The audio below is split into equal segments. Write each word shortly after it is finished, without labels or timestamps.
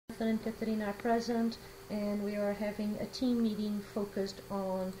Jonathan and Catarina are present, and we are having a team meeting focused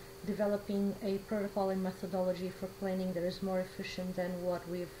on developing a protocol and methodology for planning that is more efficient than what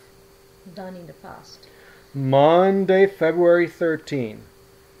we've done in the past. Monday, February 13.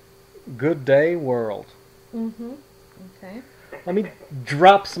 Good day, world. Okay. Let me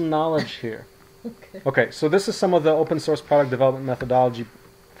drop some knowledge here. Okay. Okay, so this is some of the open source product development methodology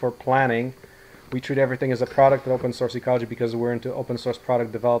for planning. We treat everything as a product at Open Source Ecology because we're into open source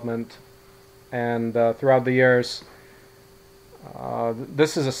product development. And throughout the years,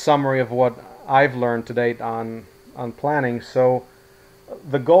 this is a summary of what I've learned to date on planning. So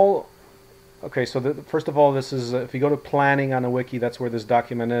the goal, okay, so first of all, this is, if you go to planning on a wiki, that's where this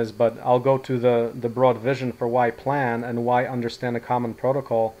document is, but I'll go to the broad vision for why plan and why understand a common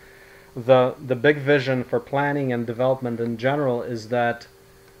protocol. The big vision for planning and development in general is that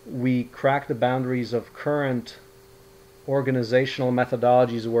we crack the boundaries of current organizational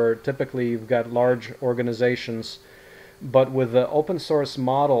methodologies where typically you've got large organizations, but with the open source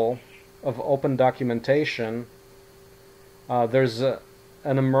model of open documentation, there's an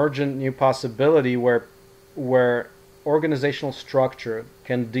emergent new possibility where organizational structure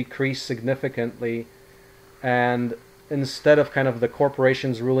can decrease significantly, and instead of kind of the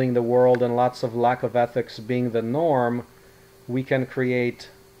corporations ruling the world and lots of lack of ethics being the norm, we can create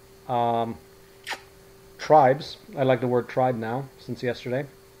tribes. I like the word tribe now, since yesterday.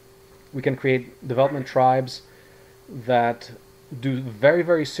 We can create development tribes that do very,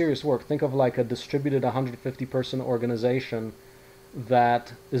 very serious work. Think of like a distributed 150-person organization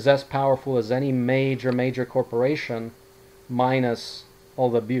that is as powerful as any major corporation, minus all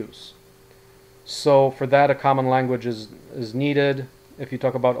the abuse. So for that, a common language is needed. If you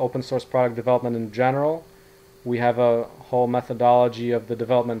talk about open source product development in general, we have a whole methodology of the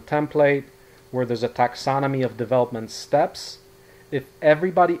development template where there's a taxonomy of development steps. If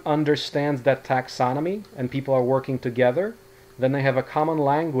everybody understands that taxonomy and people are working together, then they have a common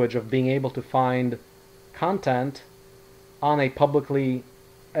language of being able to find content on a publicly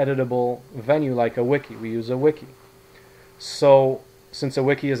editable venue like a wiki. We use a wiki. So since a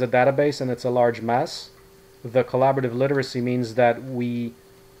wiki is a database and it's a large mess, the collaborative literacy means that we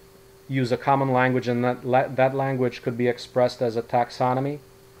use a common language, and that language could be expressed as a taxonomy,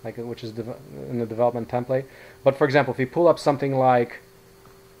 which is in the development template. But for example, if you pull up something like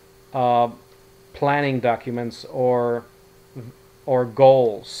planning documents or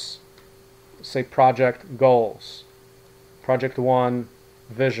goals, say project goals, project 1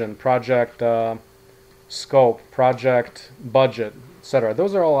 vision, project scope, project budget, etc.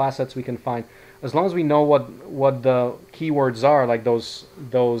 Those are all assets we can find. As long as we know what the keywords are, like those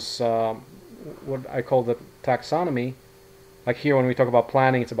what I call the taxonomy. Like here, when we talk about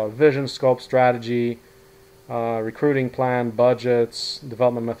planning, it's about vision, scope, strategy, recruiting plan, budgets,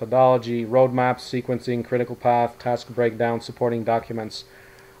 development methodology, roadmaps, sequencing, critical path, task breakdown, supporting documents.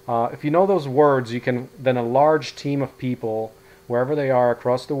 If you know those words, you can then a large team of people, wherever they are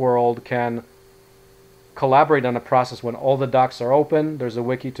across the world, can collaborate on a process when all the docs are open. There's a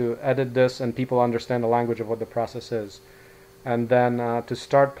wiki to edit this, and people understand the language of what the process is. And then to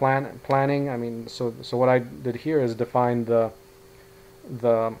start planning, I mean, so what I did here is define the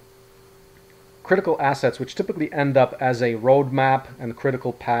critical assets, which typically end up as a roadmap and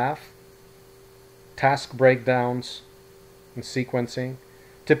critical path, task breakdowns, and sequencing.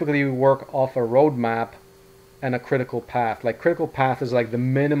 Typically, we work off a roadmap and a critical path. Like critical path is like the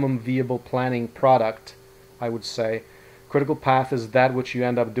minimum viable planning product, I would say. Critical path is that which you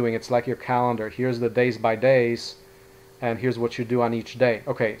end up doing. It's like your calendar. Here's the days by days, and here's what you do on each day.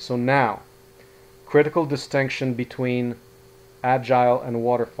 Okay, so now, critical distinction between agile and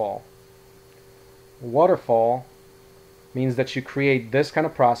waterfall. Waterfall means that you create this kind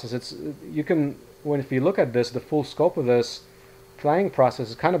of process. If you look at this, the full scope of this planning process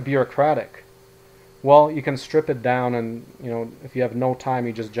is kind of bureaucratic. Well, you can strip it down, and if you have no time,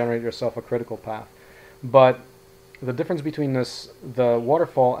 you just generate yourself a critical path. But the difference between the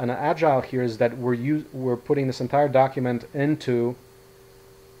waterfall and an agile here is that we're putting this entire document into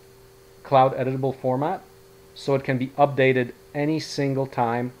cloud editable format, so it can be updated any single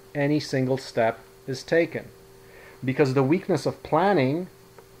time, any single step is taken. Because the weakness of planning,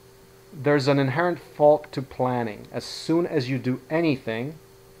 there's an inherent fault to planning. As soon as you do anything,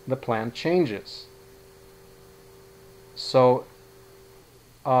 the plan changes. So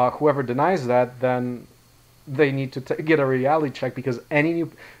whoever denies that, then they need to get a reality check, because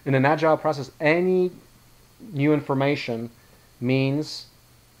in an agile process, any new information means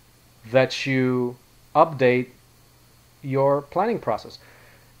that you update your planning process.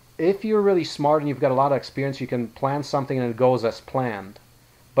 If you're really smart and you've got a lot of experience, you can plan something and it goes as planned.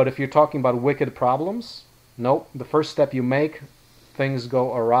 But if you're talking about wicked problems, nope. The first step you make, things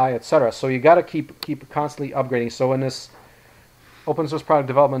go awry, etc. So you got to keep constantly upgrading. So in this open source product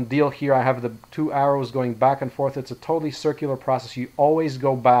development deal here, I have the 2 arrows going back and forth. It's a totally circular process. You always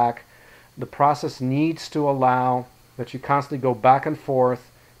go back. The process needs to allow that you constantly go back and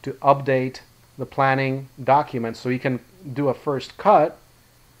forth to update the planning document, so you can do a first cut.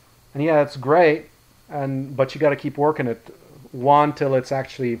 And yeah, it's great, but you got to keep working it, one, till it's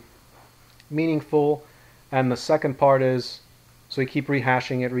actually meaningful, and the second part is, so you keep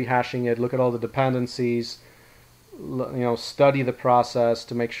rehashing it, look at all the dependencies, study the process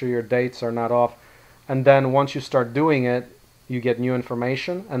to make sure your dates are not off, and then once you start doing it, you get new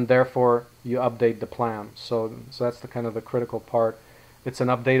information, and therefore you update the plan. So that's the kind of the critical part. It's an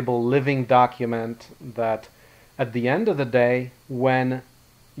updatable living document that at the end of the day, when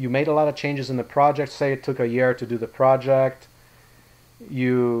you made a lot of changes in the project, say it took a year to do the project,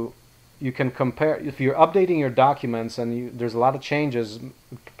 you can compare. If you're updating your documents and there's a lot of changes,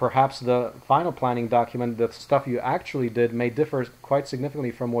 perhaps the final planning document, the stuff you actually did, may differ quite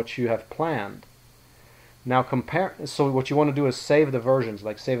significantly from what you have planned. Now compare. So what you want to do is save the versions,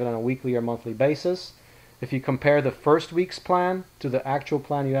 like save it on a weekly or monthly basis. If you compare the first week's plan to the actual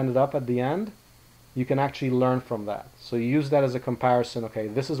plan you ended up at the end, you can actually learn from that. So you use that as a comparison. Okay,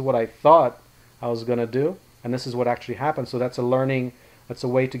 this is what I thought I was going to do, and this is what actually happened. So that's a learning. That's a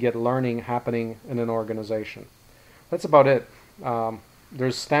way to get learning happening in an organization. That's about it.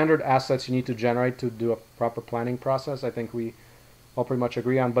 There's standard assets you need to generate to do a proper planning process. I think we all pretty much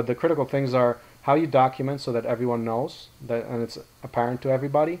agree on. But the critical things are how you document so that everyone knows that, and it's apparent to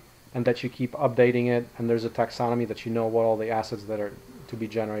everybody, and that you keep updating it, and there's a taxonomy that you know what all the assets that are to be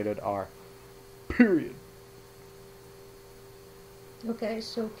generated are. Period. Okay,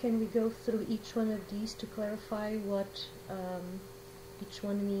 so can we go through each one of these to clarify what each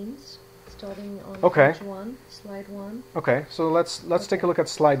one means, starting on page 1, slide 1? Okay, so let's take a look at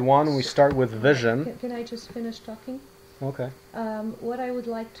slide 1, and we start with vision. Can I just finish talking? Okay. What I would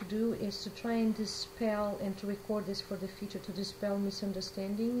like to do is to try and dispel, and to record this for the future, to dispel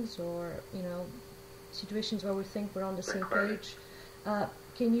misunderstandings or, situations where we think we're on the same page.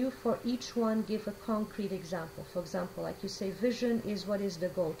 Can you, for each one, give a concrete example? For example, like you say, vision is what is the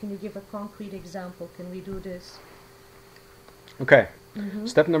goal. Can you give a concrete example? Can we do this? Okay.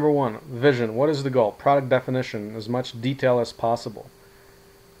 Step number 1, vision. What is the goal? Product definition, as much detail as possible.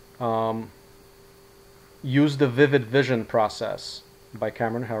 Use the vivid vision process by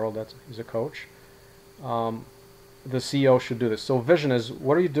Cameron Herold. He's a coach. The CEO should do this. So vision is,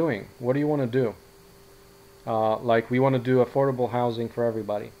 what are you doing? What do you want to do? Like, we want to do affordable housing for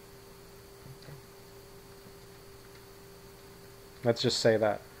everybody. Let's just say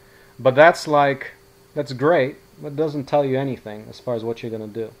that. But that's great, but it doesn't tell you anything as far as what you're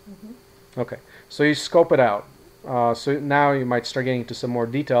going to do. Okay, so you scope it out. So now you might start getting into some more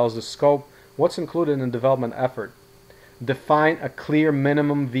details. The scope, what's included in the development effort? Define a clear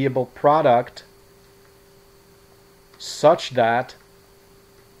minimum viable product such that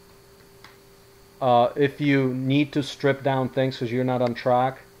if you need to strip down things because you're not on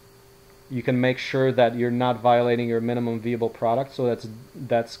track, you can make sure that you're not violating your minimum viable product. So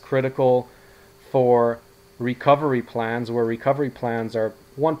that's critical for recovery plans, where recovery plans are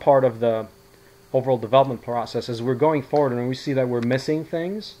one part of the overall development process. As we're going forward and we see that we're missing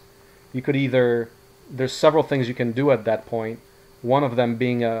things, you could there's several things you can do at that point, one of them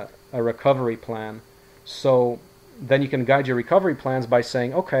being a recovery plan. So then you can guide your recovery plans by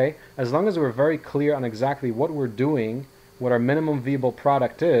saying, okay, as long as we're very clear on exactly what we're doing, what our minimum viable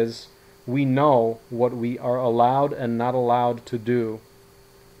product is, we know what we are allowed and not allowed to do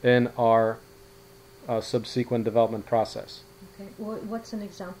in our subsequent development process. Okay, what's an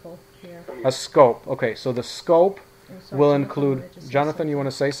example here? A scope. Okay, so the scope will include... Jonathan, you want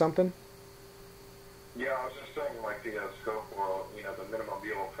to say something? Yeah, I was just saying, like, the scope, or, the minimum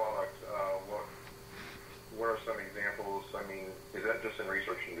viable product, what are some examples? I mean, is that just in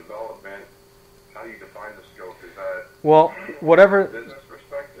research and development? How do you define the scope? Is that... Well, whatever... business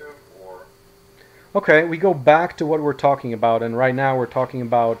perspective, or... Okay, we go back to what we're talking about, and right now we're talking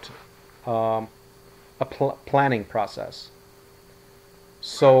about a planning process.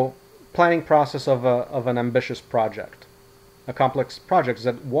 So, planning process of an ambitious project. A complex project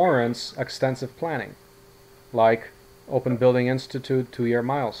that warrants extensive planning, like Open Building Institute 2-year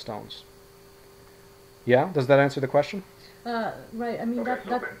milestones. Yeah, does that answer the question? Right. I mean, okay,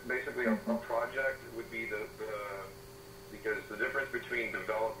 that basically a project would be because the difference between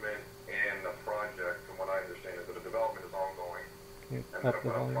development and a project, from what I understand, is that a development is ongoing, and that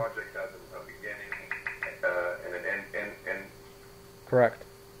a project has a beginning and an end. Correct.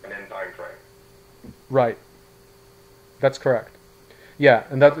 Right. That's correct. Yeah,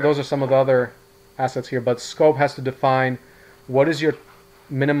 and those are some of the other assets here. But scope has to define what is your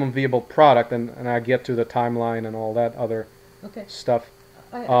minimum viable product, and I get to the timeline and all that other stuff.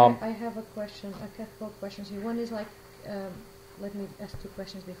 I have a question, a couple of questions here. One is like, let me ask two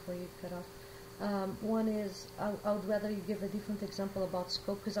questions before you cut off. One is, I would rather you give a different example about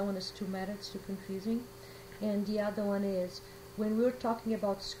scope because I want us to matter, it's too confusing. And the other one is, when we're talking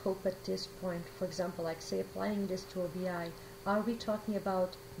about scope at this point, for example, like say applying this to OBI, are we talking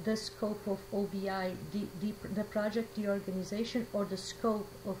about the scope of OBI, the project, the organization, or the scope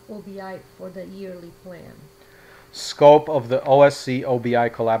of OBI for the yearly plan? Scope of the OSE OBI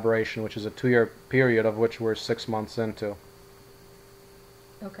collaboration, which is a 2-year period of which we're 6 months into.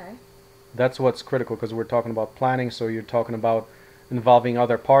 Okay. That's what's critical because we're talking about planning, so you're talking about involving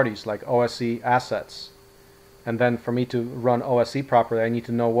other parties like OSE assets. And then for me to run OSE properly, I need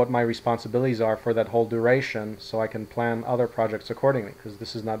to know what my responsibilities are for that whole duration so I can plan other projects accordingly, because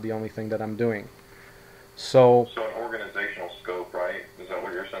this is not the only thing that I'm doing. So an organizational scope, right? Is that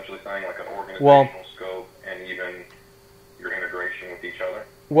what you're essentially saying? Like an organizational scope and even your integration with each other?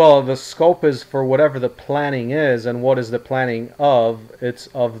 Well, the scope is for whatever the planning is, and what is the planning of? It's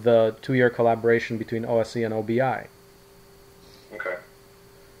of the 2-year collaboration between OSE and OBI. Okay.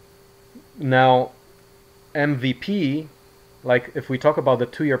 Now, MVP, like if we talk about the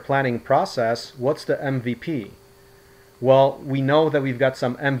 2-year planning process, what's the MVP? Well, we know that we've got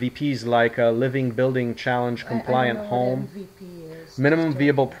some MVPs like a living, building, challenge, compliant I don't know home, what MVP is. minimum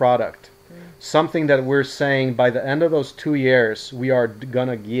viable product. Something that we're saying by the end of those 2 years, we are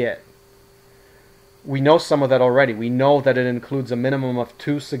gonna get. We know some of that already. We know that it includes a minimum of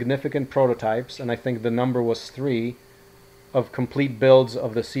 2 significant prototypes, and I think the number was 3, of complete builds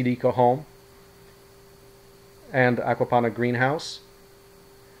of the Seed Eco home and Aquaponic greenhouse.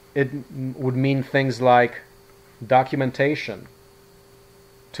 It would mean things like documentation.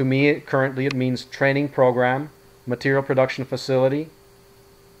 To me, currently it means training program, material production facility,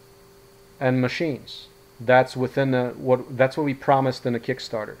 and machines. That's within that's what we promised in the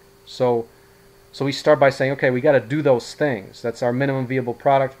Kickstarter. So we start by saying, okay, we got to do those things. That's our minimum viable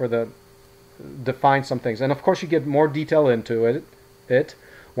product for the define some things. And of course, you get more detail into it.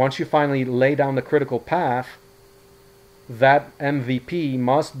 Once you finally lay down the critical path, that MVP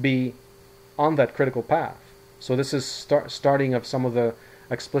must be on that critical path. So this is starting of some of the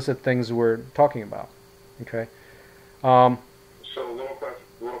explicit things we're talking about. Okay. So a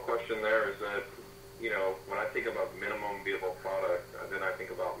little question there is that, when I think about minimum viable product, then I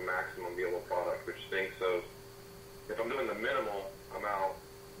think about maximum viable product, which thinks of, if I'm doing the minimal amount,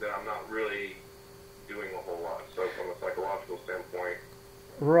 then I'm not really doing a whole lot. So from a psychological standpoint,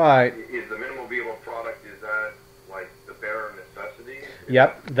 right, is the minimum viable product, is that like the bare necessity?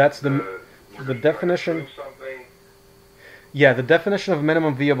 Yep, that's the definition. Yeah, the definition of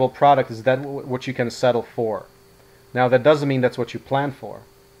minimum viable product is that what you can settle for. Now, that doesn't mean that's what you plan for.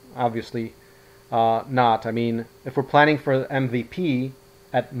 Obviously not. I mean, if we're planning for MVP,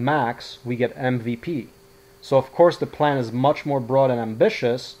 at max, we get MVP. So, of course, the plan is much more broad and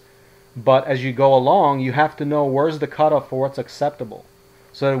ambitious, but as you go along, you have to know where's the cutoff for what's acceptable.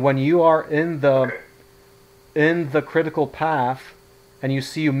 So that when you are in the critical path and you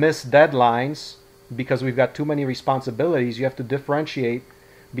see you miss deadlines because we've got too many responsibilities, you have to differentiate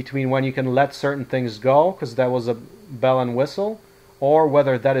between when you can let certain things go because that was a bell and whistle, or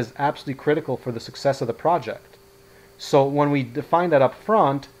whether that is absolutely critical for the success of the project. So when we define that up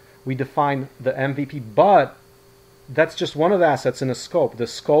front, we define the MVP, but that's just one of the assets in the scope. The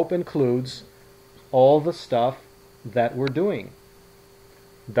scope includes all the stuff that we're doing.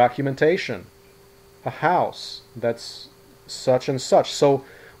 Documentation, a house that's such and such. So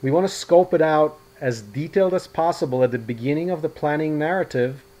we want to scope it out as detailed as possible at the beginning of the planning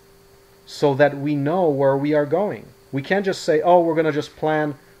narrative so that we know where we are going. We can't just say, oh, we're going to just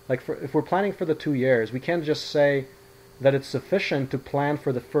plan, like if we're planning for the 2 years, we can't just say that it's sufficient to plan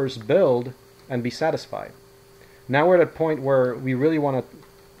for the first build and be satisfied. Now we're at a point where we really want to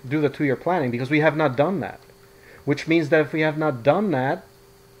do the 2-year planning because we have not done that. Which means that if we have not done that,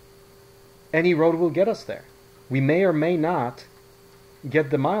 any road will get us there. We may or may not get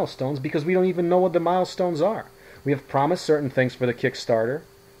the milestones because we don't even know what the milestones are. We have promised certain things for the Kickstarter,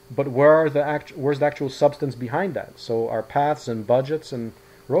 but where's the actual substance behind that? So our paths and budgets and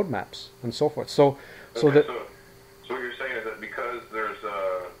roadmaps and so forth. So what you're saying is that because there's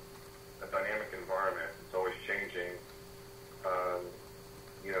a dynamic environment, it's always changing.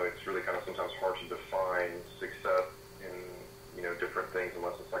 It's really kind of sometimes hard to define success in different things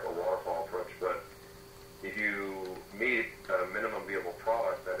unless it's like a waterfall approach. But if you meet a minimum viable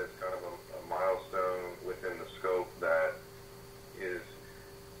product that is kind of a milestone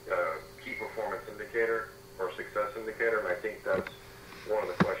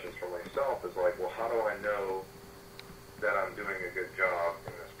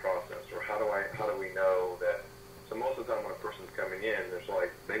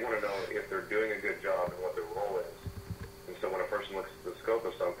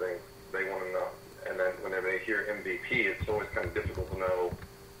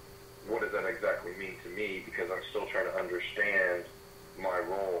mean to me because I'm still trying to understand my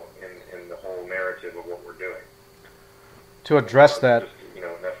role in the whole narrative of what we're doing. To address that, just, you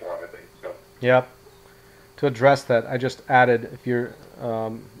know, that's why I think so. yep. To address that, I just added, if you're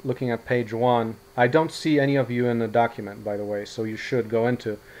looking at page 1, I don't see any of you in the document, by the way, so you should go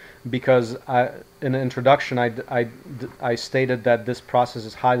into, because in the introduction I stated that this process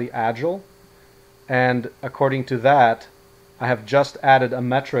is highly agile, and according to that, I have just added a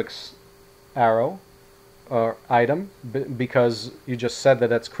metrics arrow or item because you just said that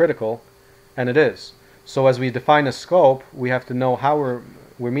that's critical, and it is. So as we define a scope, we have to know how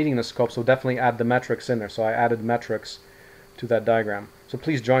we're meeting the scope, so definitely add the metrics in there. So I added metrics to that diagram. So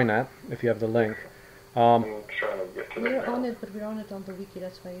please join that if you have the link. I'm trying to get to We're on it, but we're on it on the wiki,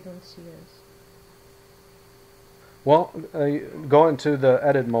 that's why you don't see us. Well, go into the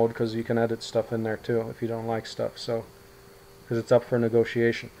edit mode because you can edit stuff in there too if you don't like stuff. So, because it's up for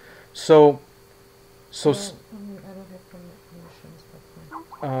negotiation. So I don't have permissions, but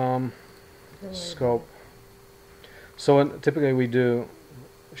fine. Don't worry scope. So typically we do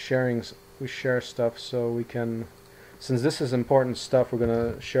sharings. We share stuff so we can. Since this is important stuff, we're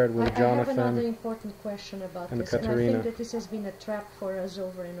going to share it with Jonathan. I have another important question about and this, Catarina. and I think that this has been a trap for us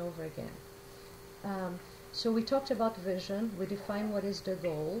over and over again. So we talked about vision, we define what is the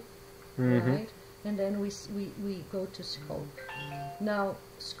goal, right? And then we go to scope. Now,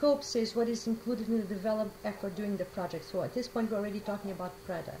 scope says what is included in the development effort during the project. So at this point, we're already talking about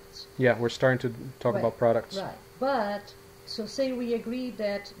products. Yeah, we're starting to talk about products. Right, but, so say we agree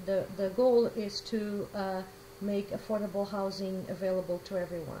that the goal is to make affordable housing available to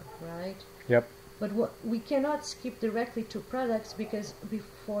everyone, right? Yep. But we cannot skip directly to products because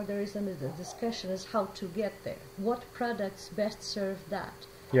before there is another discussion is how to get there. What products best serve that?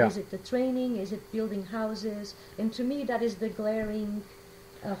 Yeah. Is it the training? Is it building houses? And to me, that is the glaring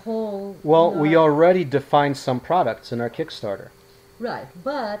hole. Well, we already defined some products in our Kickstarter. Right,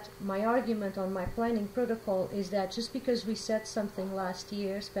 but my argument on my planning protocol is that just because we said something last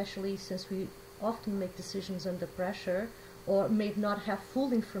year, especially since we often make decisions under pressure, or may not have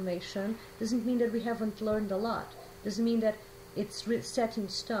full information, doesn't mean that we haven't learned a lot. Doesn't mean that it's set in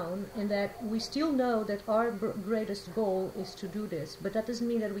stone, and that we still know that our greatest goal is to do this. But that doesn't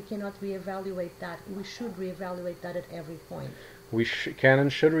mean that we cannot reevaluate that. We should reevaluate that at every point. We can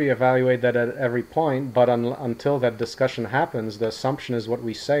and should reevaluate that at every point, but until that discussion happens, the assumption is what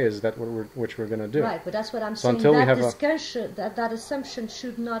we say is that which we're going to do. Right, but that's what I'm So saying. until we That have discussion, that assumption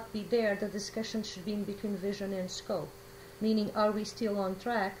should not be there. The discussion should be in between vision and scope. Meaning, are we still on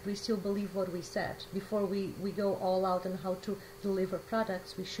track? Do we still believe what we said? Before we go all out on how to deliver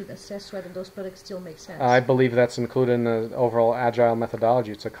products, we should assess whether those products still make sense. I believe that's included in the overall agile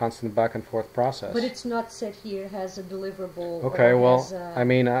methodology. It's a constant back and forth process. But it's not set here as a deliverable. Okay, or well, as a, I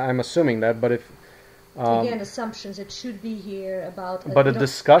mean, I'm assuming that, but if... again, assumptions, it should be here about... But a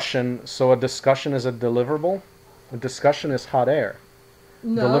discussion, so a discussion is a deliverable? A discussion is hot air.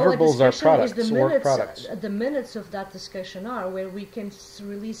 No, deliverables are products, is the work minutes, products. The minutes of that discussion are where we can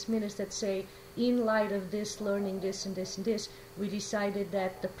release minutes that say, in light of this, learning this and this and this, we decided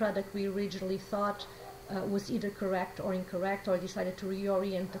that the product we originally thought was either correct or incorrect, or decided to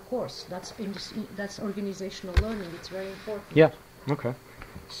reorient the course. That's organizational learning. It's very important. Yeah, okay.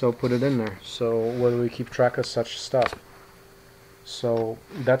 So put it in there. So where do we keep track of such stuff? So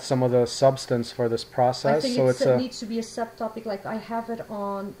that's some of the substance for this process. I think so it needs to be a subtopic. Like I have it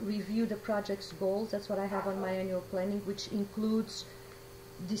on review the project's goals. That's what I have on my annual planning, which includes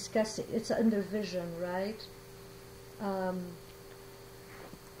discussing. It's under vision, right?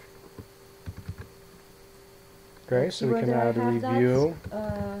 Okay, so we can add a review.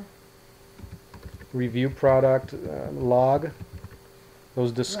 Review product log.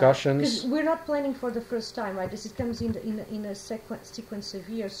 Those discussions. Because we're not planning for the first time, right? This comes in a sequence of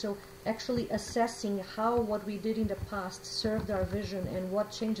years. So actually assessing how what we did in the past served our vision and what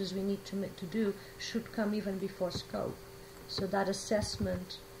changes we need to do should come even before scope. So that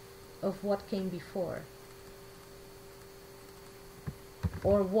assessment of what came before,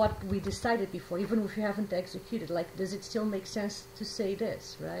 or what we decided before, even if you haven't executed. Like, does it still make sense to say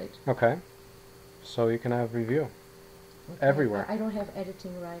this, right? Okay. So you can have review. Okay. Everywhere. I don't have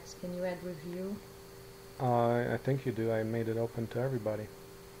editing rights. Can you add review? I think you do. I made it open to everybody.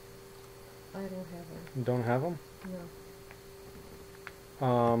 I don't have them. You don't have them?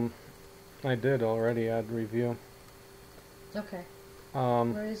 No. I did already add review. Okay.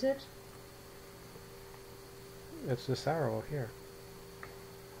 Where is it? It's this arrow here.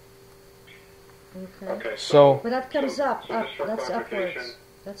 Okay. So. But that comes up. That's clarification, upwards.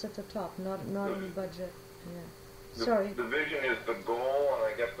 That's at the top. Not in budget. Yeah. The Sorry. vision is the goal, and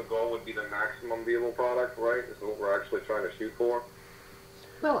I guess the goal would be be the maximum viable product, right? Is what we're actually trying to shoot for.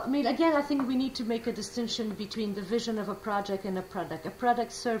 Well, I mean, again, I think we need to make a distinction between the vision of a project and a product. A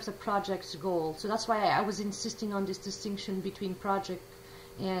product serves a project's goal. So that's why I was insisting on this distinction between project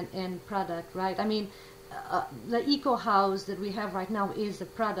and product, right? I mean, the eco house that we have right now is a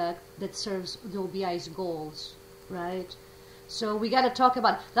product that serves the OBI's goals, right? So we got to talk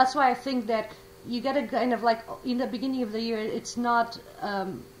about, that's why I think that you got to kind of like, in the beginning of the year, it's not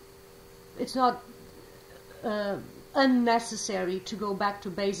unnecessary to go back to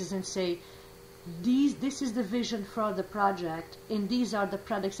bases and say, this is the vision for the project, and these are the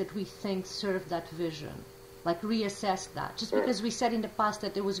products that we think serve that vision. Like, reassess that. Just because we said in the past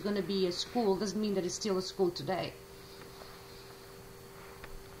that there was going to be a school doesn't mean that it's still a school today.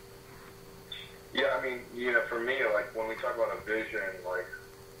 Yeah, I mean, for me, like, when we talk about a vision, like,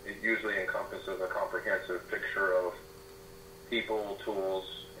 it usually encompasses a comprehensive picture of people,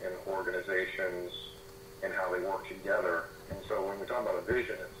 tools, and organizations, and how they work together. And so when we talk about a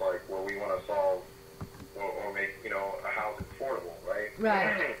vision, it's like, well, we want to solve or make, a housing affordable, right?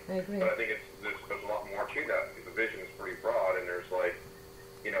 Right, I agree. But I think there's a lot more to that, because the vision is pretty broad, and there's like,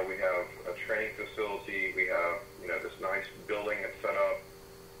 we have a training facility, we have, this nice building that's set up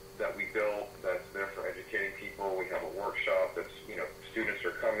that we built that's there for educating people, we have a workshop that's, students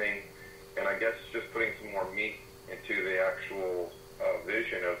are coming, and I guess just putting some more meat into the actual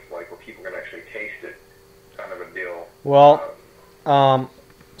vision of like where people can actually taste it, kind of a deal. Well,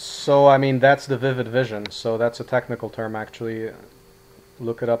 so I mean that's the vivid vision. So that's a technical term actually.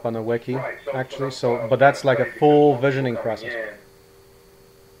 Look it up on the wiki. Right. Actually, but that's like a full visioning process.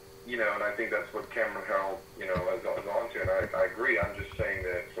 And I think that's what Cameron Harold, is on to, and I agree. I'm just saying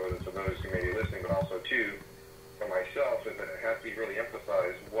that for those who may be listening, but also too, for myself, is that it has to be really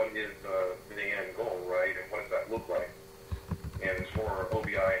emphasized what is the end goal, right, and what does that look like. And for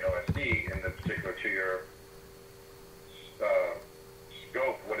OBI and OSE, in the particular 2-year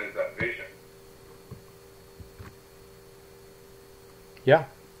scope, what is that vision? Yeah,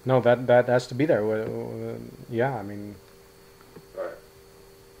 no, that has to be there. Yeah, I mean, Right.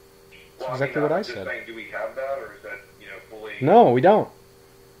 That's exactly what I just said. saying, do we have that, or is that fully? No, we don't.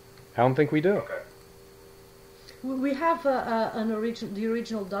 I don't think we do. Okay. We have the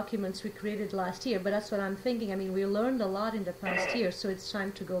original documents we created last year, but that's what I'm thinking. I mean, we learned a lot in the past year, so it's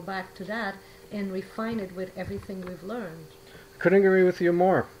time to go back to that and refine it with everything we've learned. Couldn't agree with you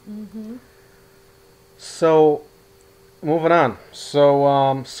more. Mm-hmm. So, moving on.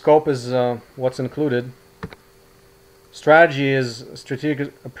 So, scope is what's included.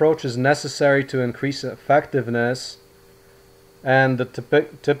 Strategic approach is necessary to increase effectiveness. And the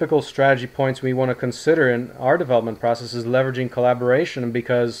typical strategy points we want to consider in our development process is leveraging collaboration,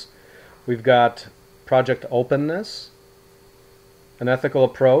 because we've got project openness, an ethical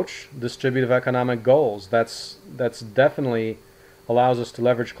approach, distributive economic goals. That's definitely allows us to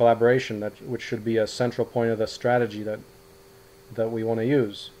leverage collaboration, which should be a central point of the strategy that we want to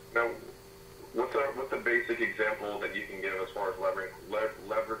use. Now, what's a basic example that you can give as far as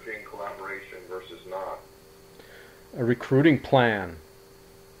leveraging collaboration versus not? A recruiting plan.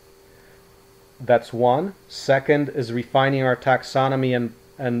 That's one. Second is refining our taxonomy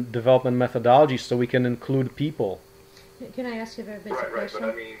and development methodology so we can include people. Can I ask you a very basic Right, question?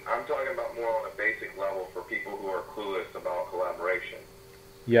 but I mean, I'm talking about more on a basic level for people who are clueless about collaboration.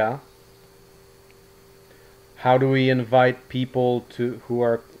 Yeah. How do we invite people who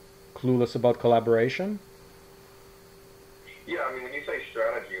are clueless about collaboration? Yeah, I mean, when you say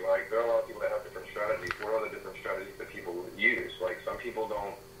strategy, like, there are a lot of people that have different strategies. What are the different strategies that people use? Like, some people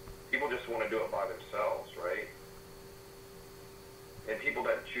just want to do it by themselves, right? And people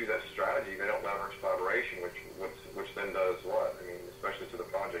that choose that strategy, they don't leverage collaboration, which then does what? I mean, especially to the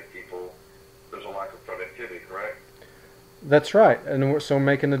project people, there's a lack of productivity, correct? That's right, and we're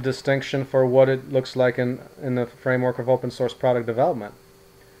making a distinction for what it looks like in the framework of open source product development.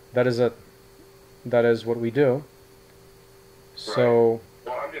 That is what we do. So. Right.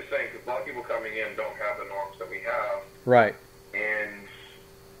 Well, I'm just saying, because a lot of people coming in don't have the norms that we have. Right. And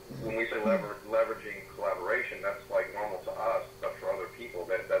when we say leveraging collaboration, that's like normal to us, but for other people,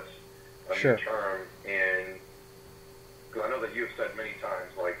 that's a Sure. new term. And because I know that you've said many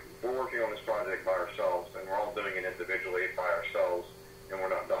times, like, we're working on this project by ourselves, and we're all doing it individually by ourselves, and we're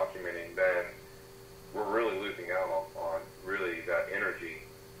not documenting, then we're really losing out on really that energy.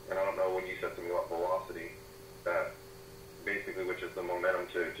 And I don't know when you said something about velocity, that basically, which is the momentum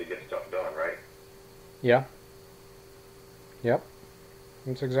to get stuff done, right? Yeah. Yep.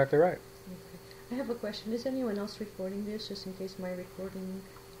 That's exactly right. Okay. I have a question. Is anyone else recording this, just in case my recording...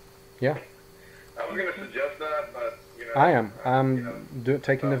 Yeah. I was going to suggest that, but I am.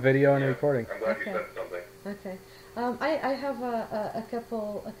 Taking the video and recording. I'm glad you Okay. said something. Okay. I have a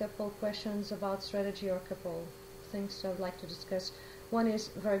couple questions about strategy, or a couple things I'd like to discuss. One is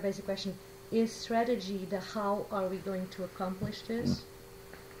a very basic question: is strategy the how are we going to accomplish this?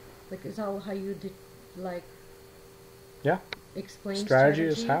 Like, is how you did Yeah. explain Strategy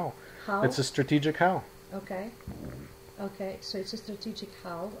is how. How? It's a strategic how. Okay. Okay, so it's a strategic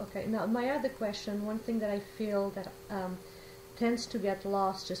how. Okay, now my other question, one thing that I feel that tends to get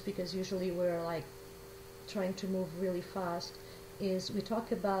lost just because usually we're like trying to move really fast, is we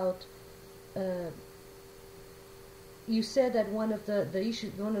talk about, you said that one of the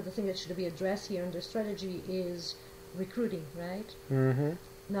issues, one of the things that should be addressed here in the strategy is recruiting, right? Mm-hmm.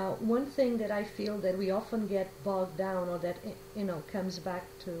 Now, one thing that I feel that we often get bogged down, or that comes back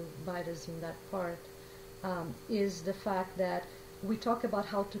to bite us in that part, is the fact that we talk about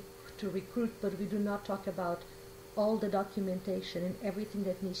how to recruit, but we do not talk about all the documentation and everything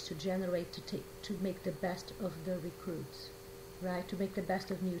that needs to generate to make the best of the recruits, right? To make the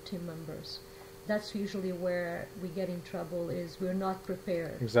best of new team members. That's usually where we get in trouble, is we're not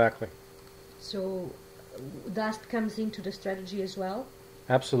prepared. Exactly. So that comes into the strategy as well.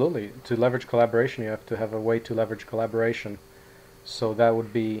 Absolutely. To leverage collaboration, you have to have a way to leverage collaboration. So that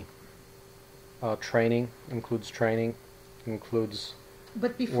would be training, includes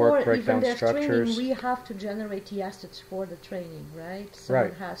But before work even breakdown there's training, structures. we have to generate the assets for the training, right? Someone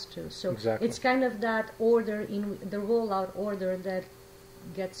Right. has to. So Exactly. it's kind of that order, in the rollout order, that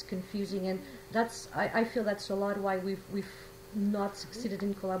gets confusing, and I feel that's a lot why we've not succeeded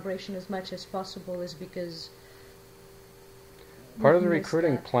in collaboration as much as possible, is because part of the we've missed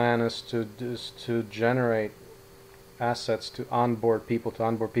recruiting that. plan is to generate assets to onboard people. To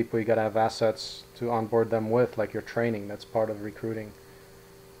onboard people, you got to have assets to onboard them with, like your training. That's part of recruiting.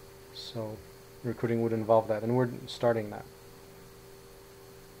 So recruiting would involve that, and we're starting that.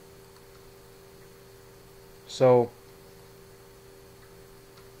 So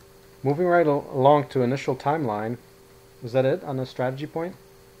moving right along to initial timeline, is that it on the strategy point?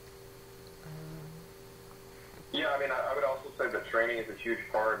 Yeah, I mean, I would also say that training is a huge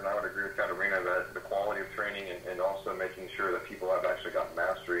part, and I would agree with Catarina that the quality of training and also making sure that people have actually got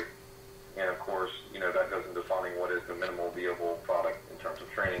mastery. And of course, that goes into defining what is the minimal viable product in terms of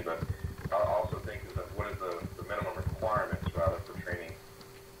training, but I also think is that what is the minimum requirements, rather, for training.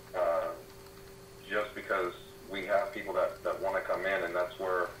 Just because we have people that want to come in, and that's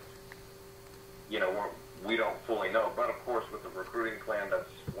where, we don't fully know. But of course, with the recruiting plan, that's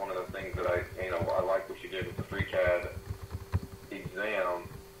one of the things that I like what you did with the free CAD exam,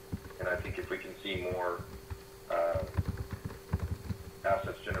 and I think if we can see more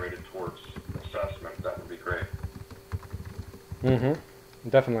assets generated towards assessment, that would be great. Mm-hmm.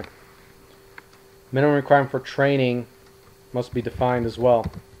 Definitely. Minimum requirement for training must be defined as well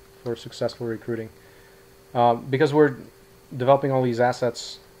for successful recruiting. Because we're developing all these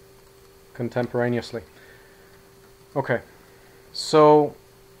assets contemporaneously. Okay, so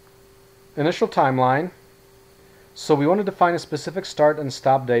initial timeline. So we want to define a specific start and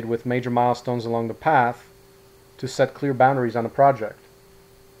stop date with major milestones along the path to set clear boundaries on a project.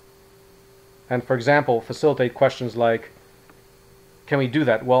 And for example, facilitate questions like, can we do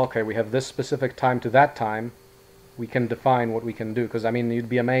that? Well, okay, we have this specific time to that time. We can define what we can do. Because, I mean, you'd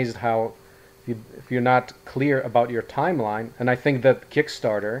be amazed how, if you're not clear about your timeline, and I think that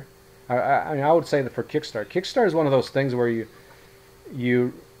Kickstarter, I would say that for Kickstarter is one of those things where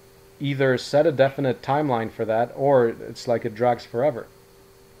you either set a definite timeline for that, or it's like it drags forever.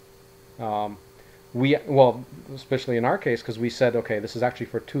 Well, especially in our case, because we said, okay, this is actually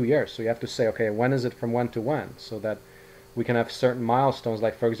for 2 years, so you have to say, okay, when is it from when to when, so that we can have certain milestones,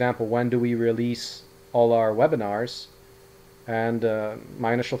 like, for example, when do we release all our webinars? And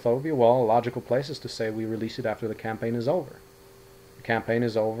my initial thought would be, well, a logical place is to say we release it after the campaign is over. The campaign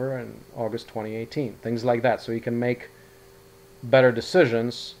is over in August 2018, things like that, so you can make better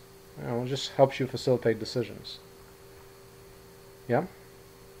decisions. It just helps you facilitate decisions. Yeah?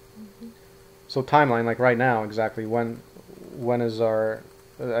 Mm-hmm. So timeline, like right now, exactly when is our,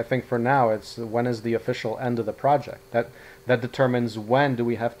 I think for now it's when is the official end of the project. That determines when do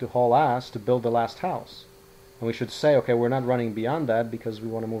we have to haul ass to build the last house. And we should say, okay, we're not running beyond that because we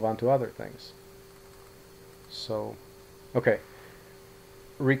want to move on to other things. So, okay.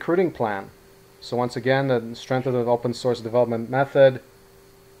 Recruiting plan. So once again, the strength of the open source development method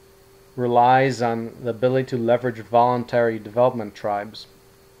relies on the ability to leverage voluntary development tribes,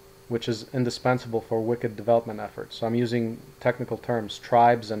 which is indispensable for wicked development efforts. So I'm using technical terms,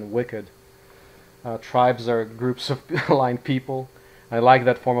 tribes and wicked. Tribes are groups of aligned people. I like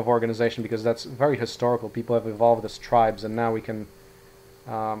that form of organization because that's very historical. People have evolved as tribes, and now we can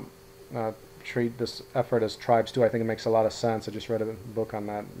treat this effort as tribes too. I think it makes a lot of sense. I just read a book on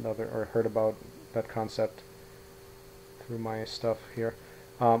that, or heard about that concept through my stuff here.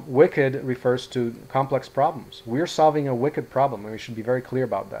 Wicked refers to complex problems. We're solving a wicked problem, and we should be very clear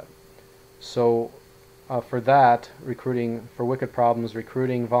about that. So for that, recruiting for wicked problems,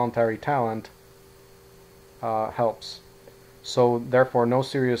 recruiting voluntary talent helps. So therefore, no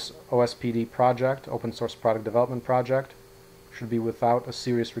serious OSPD project, open source product development project, should be without a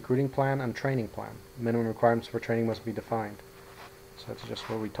serious recruiting plan and training plan. Minimum requirements for training must be defined. So that's just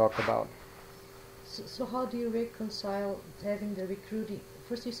what we talked about. So how do you reconcile having the recruiting?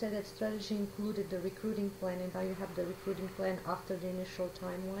 First you said that strategy included the recruiting plan, and now you have the recruiting plan after the initial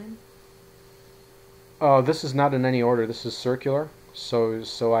timeline? This is not in any order. This is circular.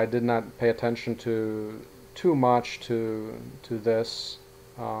 So I did not pay attention to too much to this.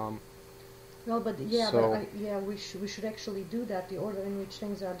 Well, but yeah, so we should actually do that, the order in which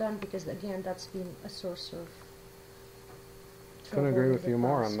things are done, because again, that's been a source of trouble. Couldn't agree in with the you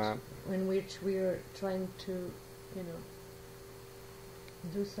more past, on that. in which we are trying to,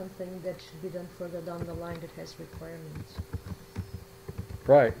 do something that should be done further down the line that has requirements.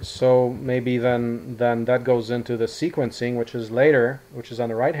 Right. So maybe then that goes into the sequencing, which is later, which is on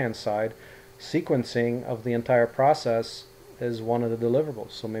the right-hand side. Sequencing of the entire process is one of the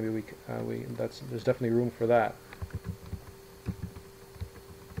deliverables. So maybe there's definitely room for that.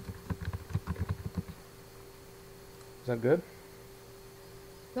 Is that good?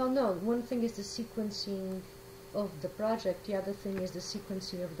 Well, no. One thing is the sequencing of the project. The other thing is the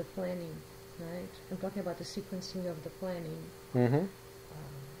sequencing of the planning, right? I'm talking about the sequencing of the planning. Mm-hmm.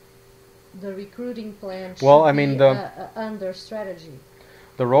 The recruiting plan should Well, I mean, be under strategy.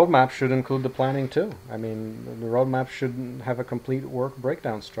 The roadmap should include the planning too. I mean, the roadmap should have a complete work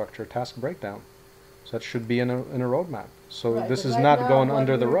breakdown structure, task breakdown. So that should be in a roadmap. So Right, this but is right not now going what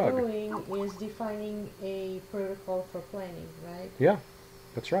under the we're rug. doing is defining a protocol for planning, right? Yeah,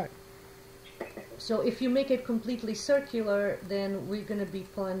 that's right. So if you make it completely circular, then we're going to be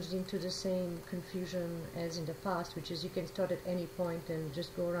plunged into the same confusion as in the past, which is you can start at any point and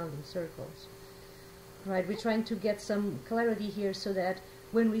just go around in circles. Right? We're trying to get some clarity here so that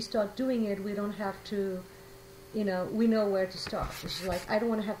when we start doing it, we don't have to, we know where to start. It's like, I don't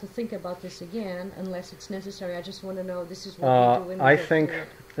want to have to think about this again unless it's necessary. I just want to know this is what we do when we I get think through it.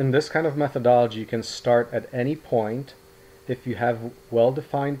 in this kind of methodology, you can start at any point if you have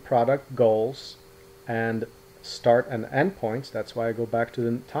well-defined product goals and start and end points. That's why I go back to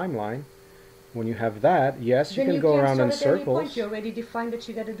the timeline. When you have that, yes, you Then can go around in start at any point. circles. You already defined that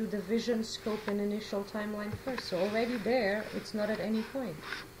you got to do the vision, scope, and initial timeline first. So already there, it's not at any point.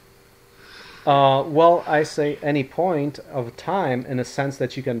 Well, I say any point of time in a sense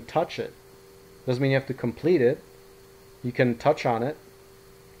that you can touch it. Doesn't mean you have to complete it. You can touch on it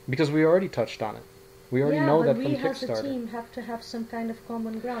because we already touched on it. We already know that from Kickstarter. Yeah, but we as a team have to have some kind of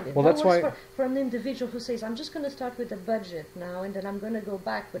common ground. Well, that's why for an individual who says, I'm just going to start with a budget now and then I'm going to go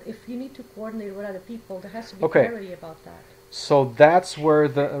back. But if you need to coordinate with other people, there has to be clarity about that. So that's where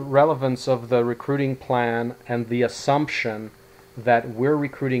the relevance of the recruiting plan and the assumption that we're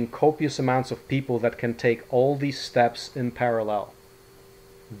recruiting copious amounts of people that can take all these steps in parallel.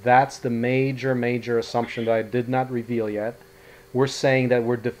 That's the major assumption that I did not reveal yet. We're saying that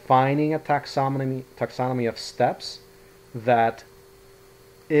we're defining a taxonomy of steps that,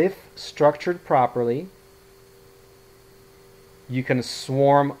 if structured properly, you can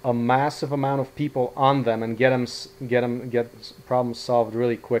swarm a massive amount of people on them and get problems solved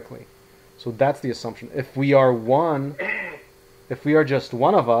really quickly. So that's the assumption. If we are just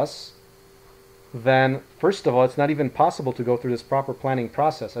one of us, then first of all, it's not even possible to go through this proper planning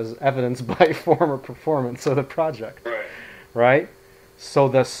process, as evidenced by former performance of the project. Right? So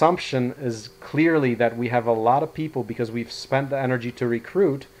the assumption is clearly that we have a lot of people because we've spent the energy to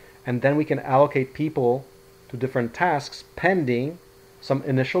recruit, and then we can allocate people to different tasks pending some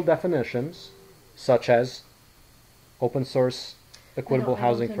initial definitions, such as open source equitable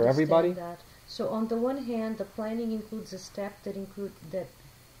housing for everybody. That. So on the one hand, the planning includes a step that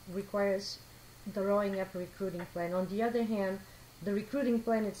requires the drawing up a recruiting plan. On the other hand, the recruiting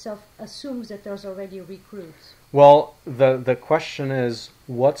plan itself assumes that there's already recruits. Well, the question is,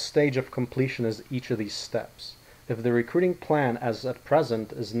 what stage of completion is each of these steps? If the recruiting plan as at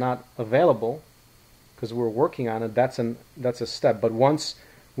present is not available, because we're working on it, that's a step. But once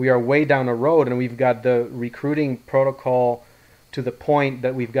we are way down a road and we've got the recruiting protocol to the point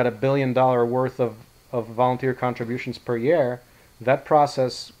that we've got $1 billion worth of volunteer contributions per year, that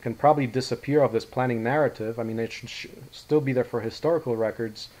process can probably disappear of this planning narrative. I mean, it should still be there for historical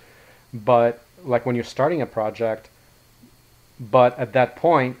records, but like when you're starting a project, but at that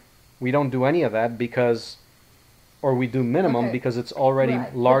point, we don't do any of that because, or we do minimum because it's already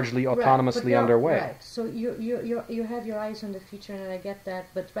largely autonomously underway. Right. So you have your eyes on the future, and I get that.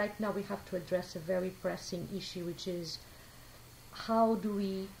 But right now we have to address a very pressing issue, which is how do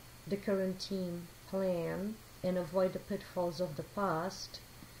we, the current team, plan and avoid the pitfalls of the past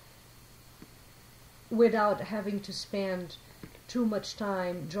without having to spend too much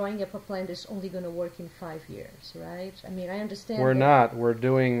time drawing up a plan that's only going to work in 5 years, right? I mean, I understand. We're not. We're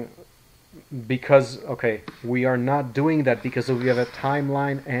doing because, okay, we are not doing that because we have a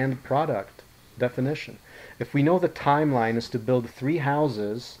timeline and product definition. If we know the timeline is to build 3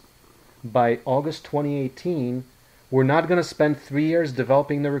 houses by August 2018, we're not going to spend 3 years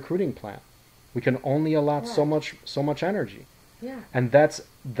developing the recruiting plan. We can only allot so much energy. Yeah. And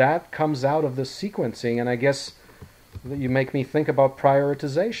that comes out of the sequencing, and I guess you make me think about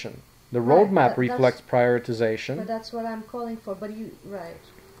prioritization. The roadmap reflects prioritization. But that's what I'm calling for. But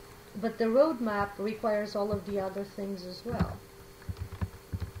But the roadmap requires all of the other things as well.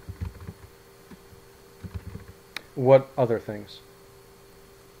 What other things?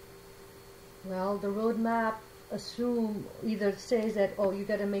 Well, the roadmap either says that, oh, you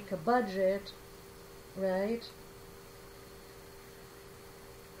got to make a budget, right?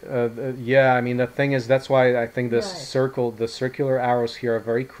 Yeah, I mean, the thing is, that's why I think the circular arrows here are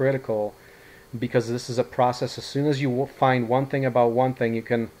very critical, because this is a process. As soon as you find one thing about one thing, you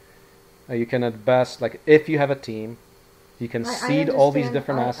can at best, like if you have a team, you can seed all these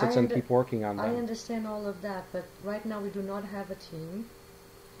different assets and keep working on them. I understand all of that, but right now we do not have a team,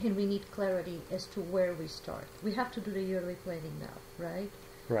 and we need clarity as to where we start. We have to do the yearly planning now, right?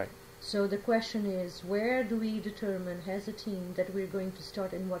 Right. So the question is, where do we determine as a team that we're going to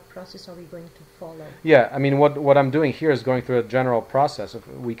start, and what process are we going to follow? Yeah, I mean, what I'm doing here is going through a general process. If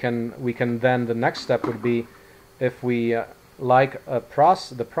we can then, the next step would be, if we like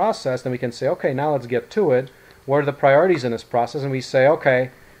the process, then we can say, okay, now let's get to it. What are the priorities in this process? And we say, okay,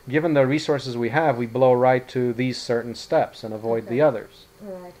 given the resources we have, we blow right to these certain steps and avoid the others.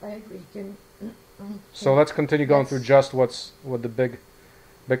 Right, I agree. So let's continue going through just what the big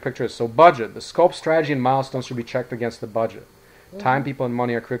picture is. So budget. The scope, strategy, and milestones should be checked against the budget. Mm-hmm. Time, people, and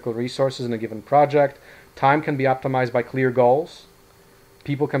money are critical resources in a given project. Time can be optimized by clear goals.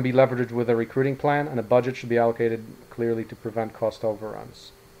 People can be leveraged with a recruiting plan, and a budget should be allocated clearly to prevent cost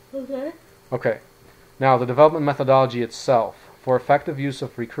overruns. Okay. Now, the development methodology itself. For effective use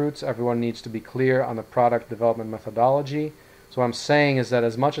of recruits, everyone needs to be clear on the product development methodology. So what I'm saying is that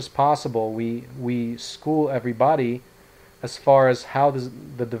as much as possible, we school everybody as far as how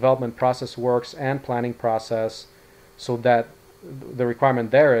the development process works and planning process, so that the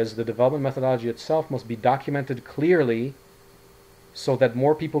requirement there is the development methodology itself must be documented clearly so that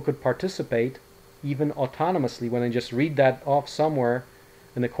more people could participate, even autonomously. When they just read that off somewhere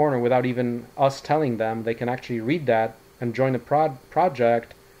in the corner without even us telling them, they can actually read that and join the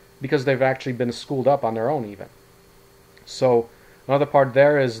project because they've actually been schooled up on their own even. So another part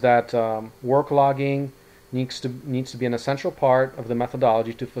there is that work logging needs to be an essential part of the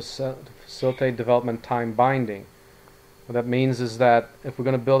methodology to facilitate development time binding. What that means is that if we're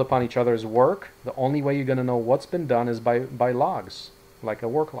going to build upon each other's work, the only way you're going to know what's been done is by logs, like a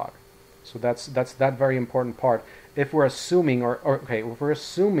work log. So that's that very important part. If we're assuming, if we're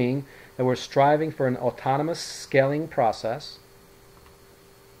assuming that we're striving for an autonomous scaling process,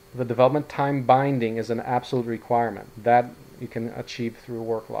 the development time binding is an absolute requirement. That you can achieve through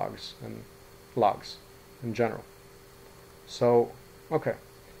work logs and logs in general. So, okay.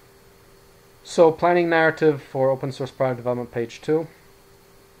 So, planning narrative for open source product development, page 2.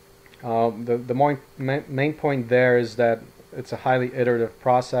 The main point there is that it's a highly iterative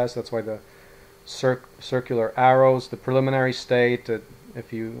process. That's why the circular arrows, the preliminary state,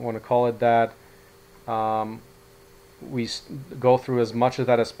 if you want to call it that, we go through as much of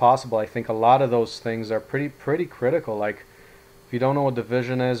that as possible. I think a lot of those things are pretty critical. Like, if you don't know what the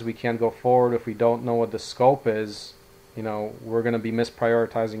vision is, we can't go forward. If we don't know what the scope is, we're going to be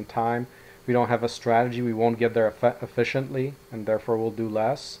misprioritizing time. If we don't have a strategy, we won't get there efficiently, and therefore we'll do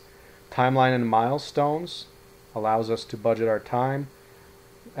less. Timeline and milestones allows us to budget our time.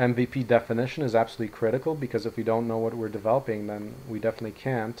 MVP definition is absolutely critical, because if we don't know what we're developing, then we definitely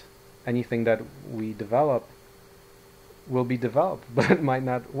can't. Anything that we develop will be developed, but it might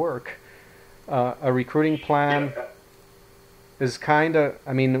not work. A recruiting plan is kind of,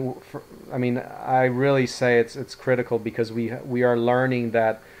 I really say it's critical, because we are learning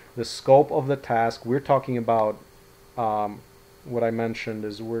that the scope of the task, we're talking about what I mentioned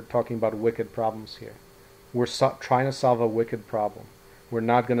is we're talking about wicked problems here. We're trying to solve a wicked problem. We're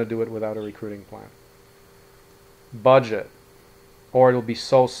not going to do it without a recruiting plan. Budget, or it'll be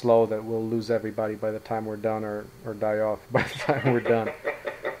so slow that we'll lose everybody by the time we're done, or die off by the time we're done.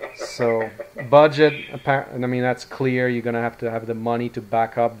 So budget, and I mean that's clear. You're going to have the money to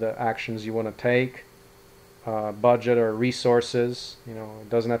back up the actions you want to take. Budget or resources, it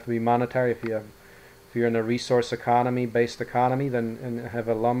doesn't have to be monetary. If you're in a resource based economy, then and have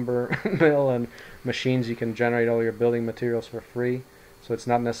a lumber mill and machines, you can generate all your building materials for free. So it's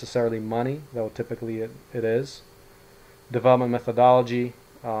not necessarily money, though typically it is. Development methodology,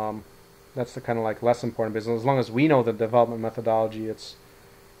 that's the kind of like less important business. As long as we know the development methodology, it's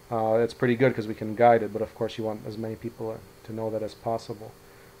pretty good because we can guide it. But of course, you want as many people to know that as possible.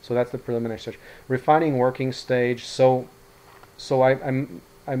 So that's the preliminary stage. Refining working stage. So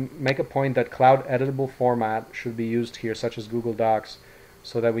I make a point that cloud editable format should be used here, such as Google Docs,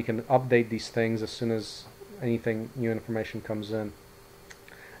 so that we can update these things as soon as anything new information comes in.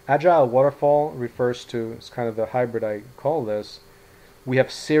 Agile waterfall refers to, it's kind of the hybrid I call this. We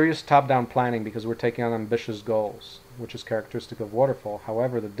have serious top-down planning because we're taking on ambitious goals, which is characteristic of waterfall.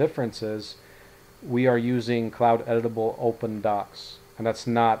 However, the difference is we are using cloud editable open docs, and that's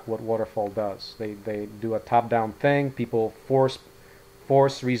not what waterfall does. They do a top-down thing. People force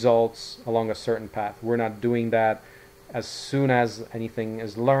results along a certain path. We're not doing that. As soon as anything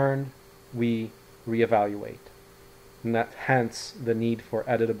is learned, we reevaluate. And hence the need for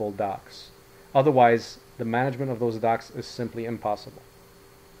editable docs. Otherwise, the management of those docs is simply impossible.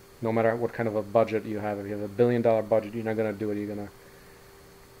 No matter what kind of a budget you have. If you have $1 billion budget, you're not going to do it. You're going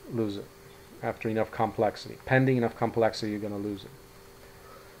to lose it after enough complexity. Pending enough complexity, you're going to lose it.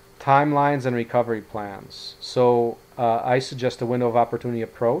 Timelines and recovery plans. So I suggest a window of opportunity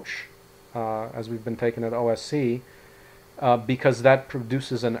approach, as we've been taking at OSE, because that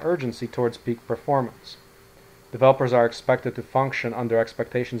produces an urgency towards peak performance. Developers are expected to function under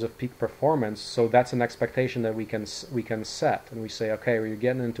expectations of peak performance, so that's an expectation that we can set, and we say, okay, well, you're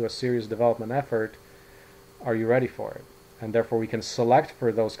getting into a serious development effort, are you ready for it? And therefore we can select for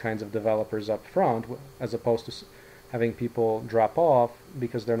those kinds of developers up front, as opposed to having people drop off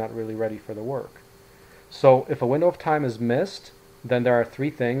because they're not really ready for the work. So if a window of time is missed, then there are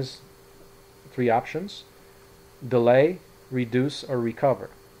three options: delay, reduce, or recover.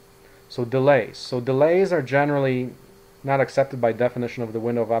 So delays. So delays are generally not accepted by definition of the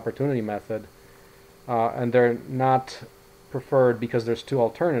window of opportunity method, and they're not preferred because there's two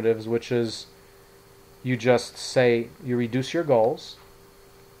alternatives, which is you just say you reduce your goals.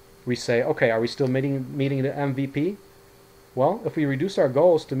 We say, okay, are we still meeting the MVP? Well, if we reduce our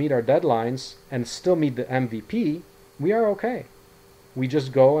goals to meet our deadlines and still meet the MVP, we are okay. We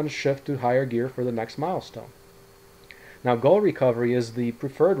just go and shift to higher gear for the next milestone. Now, goal recovery is the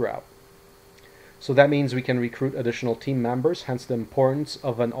preferred route. So that means we can recruit additional team members, hence the importance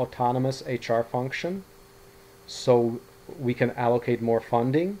of an autonomous HR function. So we can allocate more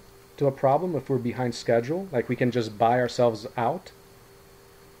funding to a problem if we're behind schedule. Like we can just buy ourselves out,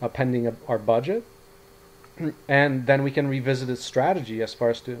 pending our budget. And then we can revisit its strategy as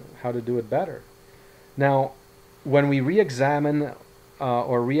far as to how to do it better. Now, when we re-examine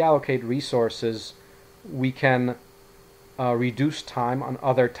or reallocate resources, we can reduce time on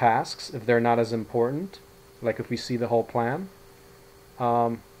other tasks if they're not as important, like if we see the whole plan,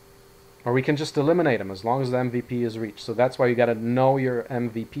 or we can just eliminate them as long as the MVP is reached. So that's why you got to know your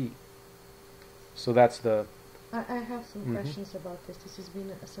MVP. So that's the... I have some questions about this. This has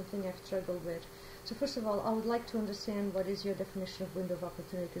been something I've struggled with. So first of all, I would like to understand what is your definition of window of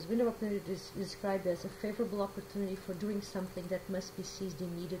opportunity, because window of opportunity is described as a favorable opportunity for doing something that must be seized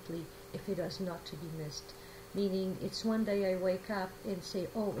immediately if it is not to be missed. Meaning, it's one day I wake up and say,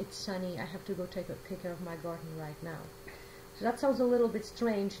 oh, it's sunny, I have to go take care of my garden right now. So that sounds a little bit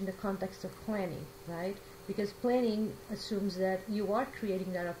strange in the context of planning, right? Because planning assumes that you are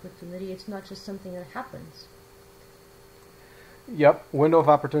creating that opportunity, it's not just something that happens. Yep, window of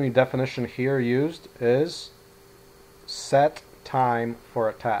opportunity definition here used is set time for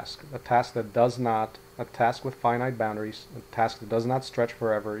a task a task with finite boundaries, a task that does not stretch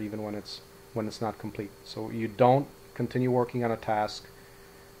forever even when it's not complete. So you don't continue working on a task,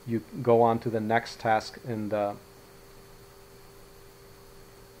 you go on to the next task in the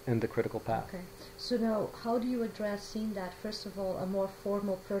critical path. Okay. So now, how do you address, seeing that, first of all, a more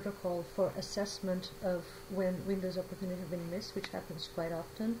formal protocol for assessment of when windows of opportunity have been missed, which happens quite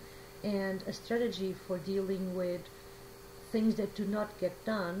often, and a strategy for dealing with things that do not get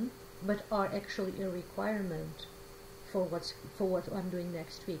done, but are actually a requirement for what I'm doing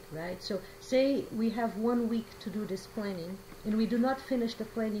next week, right? So say we have 1 week to do this planning, and we do not finish the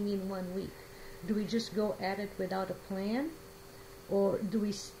planning in 1 week. Do we just go at it without a plan, or do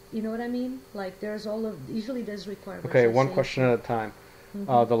we? You know what I mean? Like usually there's requirements. Okay, one question at a time.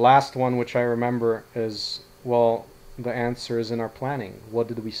 Mm-hmm. The last one, which I remember, is, well, the answer is in our planning. What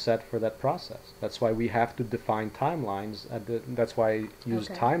did we set for that process? That's why we have to define timelines. That's why I use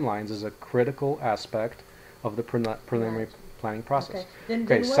timelines as a critical aspect of the preliminary planning process. Okay. Then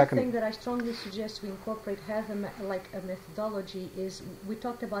one thing that I strongly suggest we incorporate, have a methodology, is we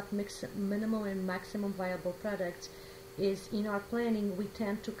talked about minimum and maximum viable products. Is in our planning we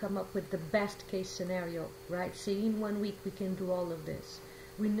tend to come up with the best case scenario, right? Say in 1 week we can do all of this.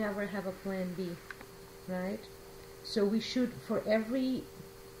 We never have a plan B, right? So we should, for every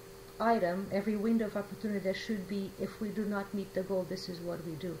item, every window of opportunity, there should be, if we do not meet the goal, this is what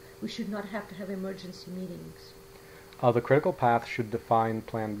we do. We should not have to have emergency meetings. The critical path should define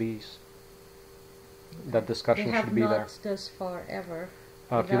plan Bs. Okay. That discussion should be there. They have not thus far ever.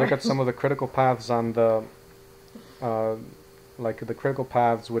 If you look at some of the critical paths on the, like the critical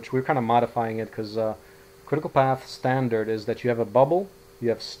paths, which we're kind of modifying it, because critical path standard is that you have a bubble, you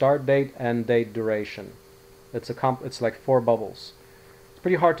have start date, end date, duration. It's like 4 bubbles. It's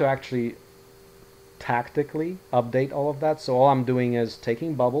pretty hard to actually tactically update all of that. So all I'm doing is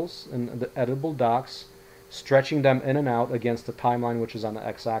taking bubbles in the editable docs, stretching them in and out against the timeline, which is on the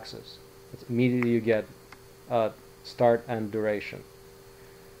x-axis. Immediately you get start and duration.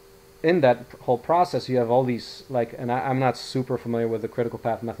 In that whole process, you have all these, like, and I'm not super familiar with the critical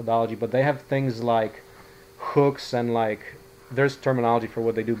path methodology, but they have things like hooks and, like, there's terminology for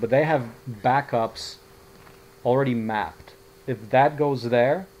what they do, but they have backups already mapped. If that goes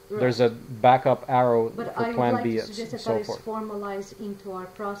there, right, there's a backup arrow for plan B and so forth. But I would like to suggest that is formalized into our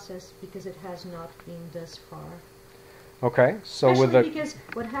process, because it has not been thus far. Okay, so especially because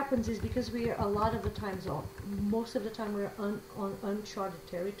what happens is, because we are a lot of the times, most of the time we're on uncharted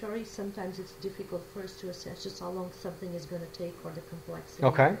territory, sometimes it's difficult for us to assess just how long something is going to take or the complexity.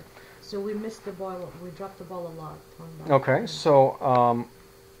 Okay. So we missed the ball, we dropped the ball a lot on that. Okay, so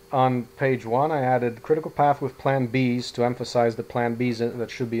on page 1 I added critical path with plan Bs to emphasize the plan Bs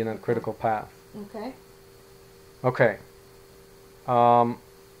that should be in a critical path. Okay. Okay. But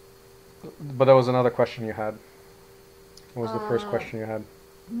that was another question you had. What was the first question you had?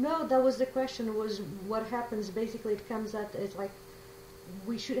 No, that was the question, was what happens. Basically it comes at, it's like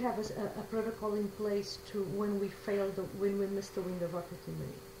we should have a protocol in place to when we fail, when we miss the window of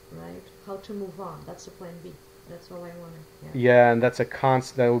opportunity, right? How to move on. That's the plan B. That's all I wanted. Yeah, and that's a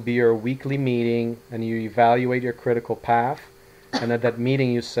constant. That will be your weekly meeting, and you evaluate your critical path, and at that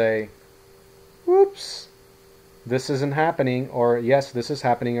meeting you say, "Oops, this isn't happening," or "Yes, this is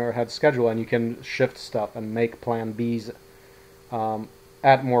happening," or "Had schedule," and you can shift stuff and make plan Bs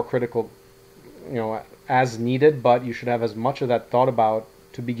at more critical, as needed. But you should have as much of that thought about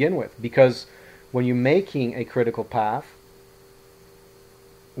to begin with, because when you're making a critical path,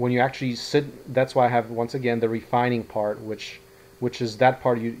 when you actually sit, that's why I have, once again, the refining part, which is that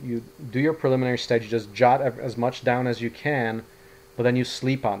part you do your preliminary stage, you just jot as much down as you can, but then you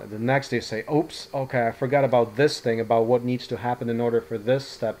sleep on it. The next day you say, oops, okay, I forgot about this thing, about what needs to happen in order for this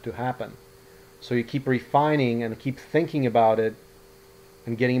step to happen. So you keep refining and keep thinking about it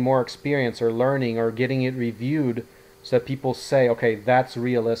and getting more experience or learning or getting it reviewed so that people say, okay, that's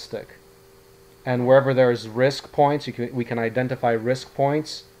realistic. And wherever there's risk points, we can identify risk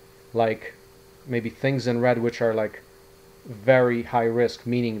points, like maybe things in red which are like very high risk,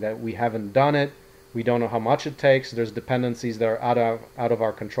 meaning that we haven't done it, we don't know how much it takes, there's dependencies that are out of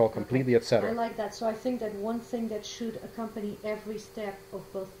our control completely, etc. I like that. So I think that one thing that should accompany every step of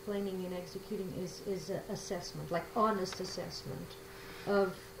both planning and executing is assessment, like honest assessment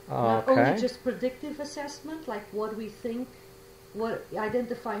of not only just predictive assessment, like what we think,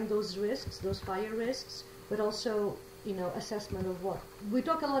 identifying those risks, those higher risks, but also, assessment of what. We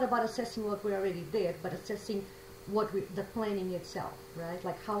talk a lot about assessing what we already did, but assessing the planning itself, right?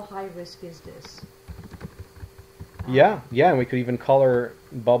 Like how high risk is this? Yeah, and we could even color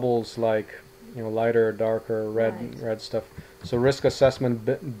bubbles like, lighter or darker, red stuff. So risk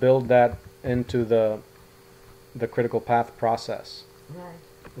assessment, build that into the critical path process. Right.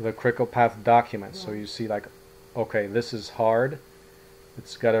 The critical path document. Right. So you see like, okay, this is hard.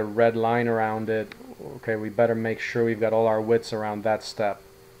 It's got a red line around it. Okay, we better make sure we've got all our wits around that step.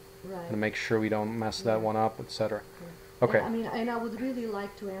 Right. And make sure we don't mess that one up, etc. Yeah. Okay. And I would really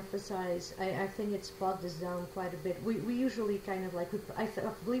like to emphasize, I think it's brought this down quite a bit. We usually kind of like, I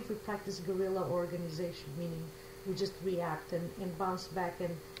believe we practice guerrilla organization, meaning we just react and bounce back.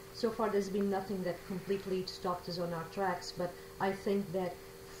 And so far there's been nothing that completely stopped us on our tracks, but I think that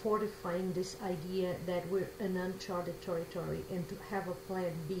fortifying this idea that we're an uncharted territory and to have a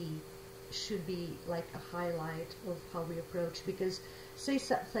plan B should be like a highlight of how we approach, because say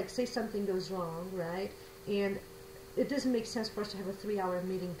something goes wrong, right, and it doesn't make sense for us to have a 3-hour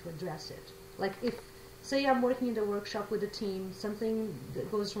meeting to address it. Like if, say I'm working in the workshop with a team, something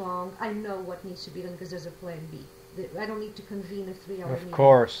that goes wrong, I know what needs to be done because there's a plan B. I don't need to convene a 3-hour meeting. Of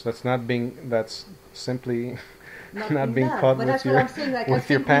course, that's simply not being caught with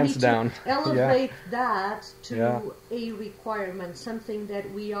your pants down. Elevate that to a requirement, something that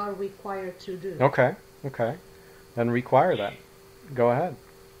we are required to do. Okay. Then require that. Go ahead.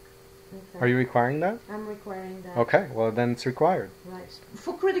 Okay. Are you requiring that? I'm requiring that. Okay, well then it's required. Right.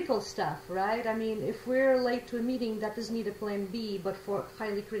 For critical stuff, right? I mean, if we're late to a meeting, that doesn't need a plan B, but for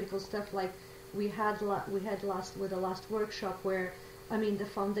highly critical stuff like we had last with the last workshop where, I mean, the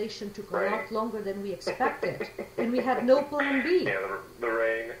foundation took a lot longer than we expected, and we had no plan B. Yeah, the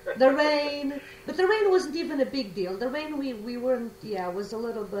rain. The rain, but the rain wasn't even a big deal. The rain we weren't, was a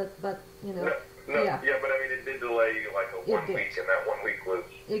little bit, but you know. But I mean, it did delay like a 1 week, and that 1 week was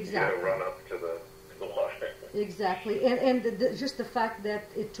run up to the water. Exactly, and just the fact that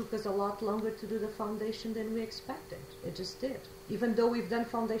it took us a lot longer to do the foundation than we expected. It just did. Even though we've done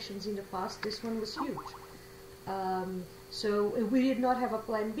foundations in the past, this one was huge. So we did not have a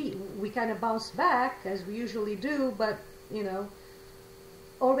plan B. We kind of bounced back, as we usually do, but, you know,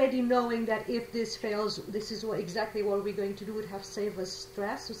 already knowing that if this fails, this is exactly what we're going to do, would have saved us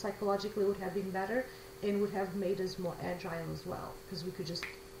stress, so psychologically it would have been better, and would have made us more agile as well, because we could just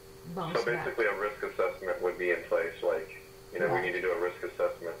bounce back. So basically a risk assessment would be in place, like, you know, we need to do a risk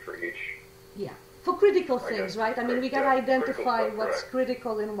assessment for each. Yeah. For critical things, right? I mean, we got to identify what's correct.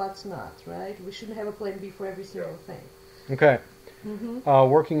 critical and what's not, right? We shouldn't have a plan B for every single thing. Okay.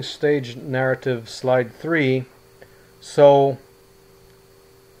 Working stage narrative, slide 3. So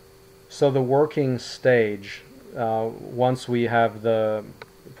the working stage, once we have the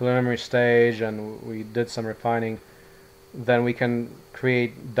preliminary stage and we did some refining, then we can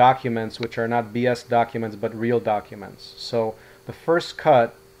create documents which are not BS documents but real documents. So the first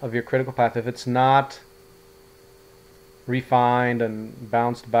cut of your critical path, if it's not refined and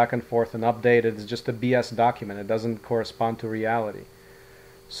bounced back and forth and updated, it's just a BS document. It doesn't correspond to reality.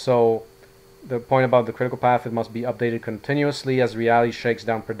 So the point about the critical path, it must be updated continuously as reality shakes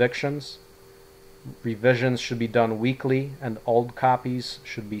down predictions. Revisions should be done weekly, and old copies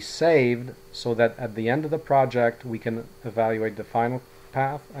should be saved so that at the end of the project we can evaluate the final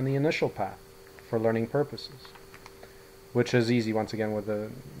path and the initial path for learning purposes, which is easy once again with the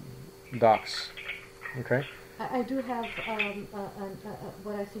docs. Okay? I do have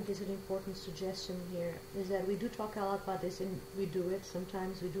what I think is an important suggestion here, is that we do talk a lot about this, and we do it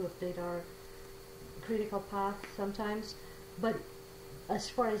sometimes. We do update our critical path sometimes, but as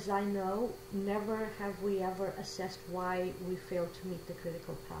far as I know, never have we ever assessed why we failed to meet the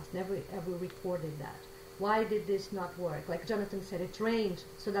critical path. Never ever recorded that. Why did this not work? Like Jonathan said, it rained,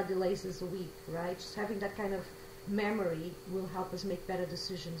 so that delays us a week, right? Just having that kind of memory will help us make better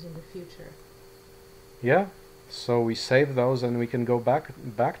decisions in the future. Yeah, so we save those and we can go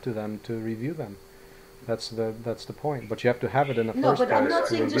back to them to review them. That's the point. But you have to have it in the first place. No, but I'm not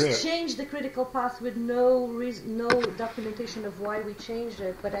saying just change the critical path with no documentation of why we changed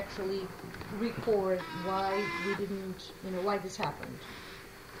it, but actually record why we didn't, why this happened.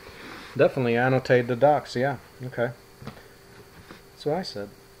 Definitely annotate the docs. Yeah. Okay. That's what I said.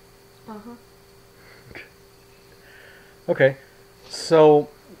 Okay. So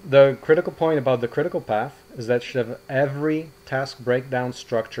the critical point about the critical path is that it should have every task breakdown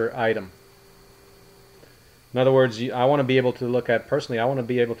structure item. In other words, I want to be able to look at, personally, I want to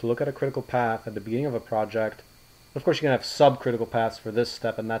be able to look at a critical path at the beginning of a project. Of course, you can have sub-critical paths for this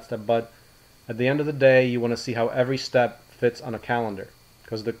step and that step, but at the end of the day, you want to see how every step fits on a calendar,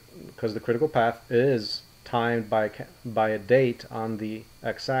 because the critical path is timed by a date on the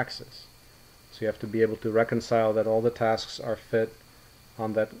x-axis. So you have to be able to reconcile that all the tasks are fit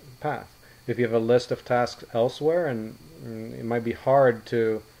on that path. If you have a list of tasks elsewhere, and it might be hard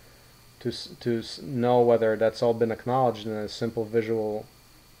to know whether that's all been acknowledged in a simple visually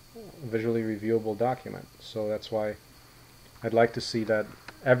reviewable document. So that's why I'd like to see that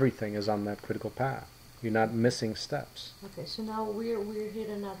everything is on that critical path. You're not missing steps. Okay, so now we're hit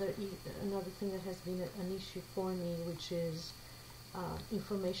another thing that has been an issue for me, which is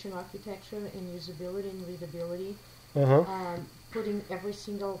information architecture and usability and readability. Putting every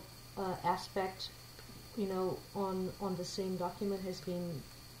single aspect, on the same document has been,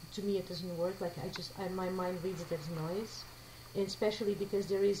 to me, it doesn't work. Like my mind reads it as noise, and especially because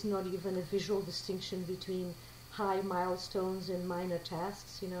there is not even a visual distinction between high milestones and minor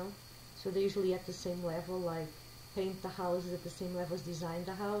tasks, you know. So they're usually at the same level, like paint the house is at the same level as design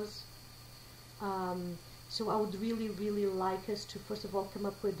the house. So I would really, really like us to, first of all, come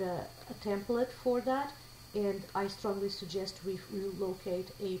up with a template for that, and I strongly suggest we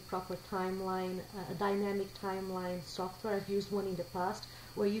locate a proper timeline, a dynamic timeline software. I've used one in the past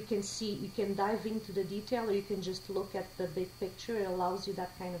where you can see, you can dive into the detail, or you can just look at the big picture. It allows you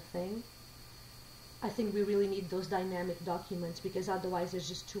that kind of thing. I think we really need those dynamic documents, because otherwise there's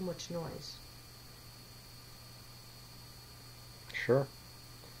just too much noise. Sure.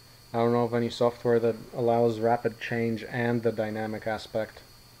 I don't know of any software that allows rapid change and the dynamic aspect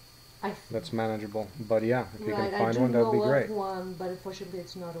that's manageable. But yeah, if you can find one, that would be great. I do know of one, but unfortunately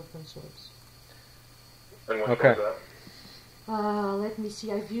it's not open source. And which Okay. one's that? Let me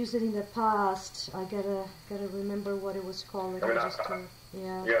see. I've used it in the past. I gotta remember what it was called. I mean,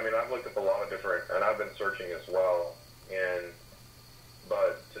 Yeah. Yeah, I mean, I've looked up a lot of different, and I've been searching as well,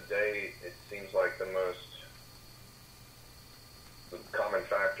 but today it seems like the common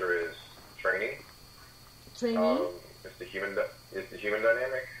factor is training. Training? It's the human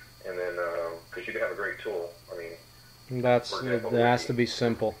dynamic, and then, because you can have a great tool, I mean, That's, for example, it has to be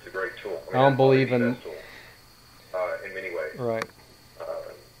simple. it's a great tool. I don't believe in... in many ways. Right.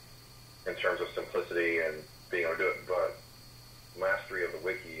 In terms of simplicity and being able to do it, but mastery of the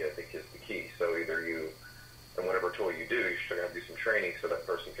wiki, I think, is the key. So either you, and whatever tool you do, you're still going to do some training so that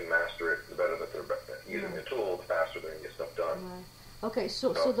person can master it. The better that they're using the tool, the faster they're going to get stuff done. Right. Okay,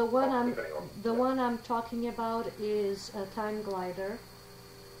 so the one I'm talking about is a Time Glider.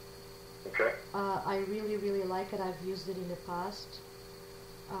 Okay. I really, really like it. I've used it in the past,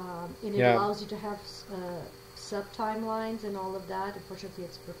 and it Yeah. allows you to have sub-timelines and all of that. Unfortunately,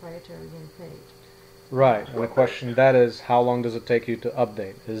 it's proprietary and paid. Right. And the question that is, how long does it take you to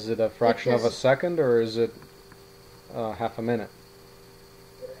update? Is it a fraction of a second, or is it half a minute?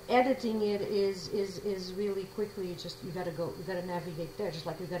 Editing it is really quickly. Just you gotta navigate there, just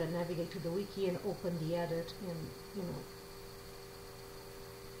like you gotta navigate to the wiki and open the edit, and you know.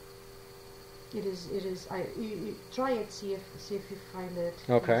 It is. You try it. See if you find it.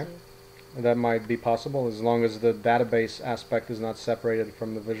 Okay. Easy. That might be possible, as long as the database aspect is not separated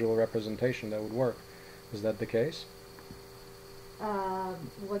from the visual representation. That would work. Is that the case?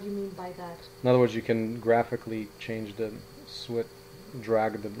 What do you mean by that? In other words, you can graphically change the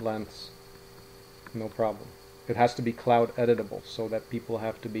drag the lengths. No problem. It has to be cloud editable, so that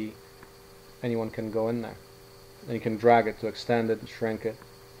anyone can go in there. And you can drag it to extend it and shrink it.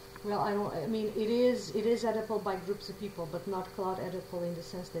 Well, I mean, it is editable by groups of people, but not cloud editable in the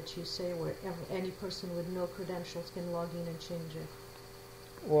sense that you say where any person with no credentials can log in and change it.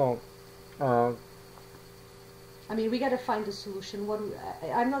 Well, I mean, we got to find a solution.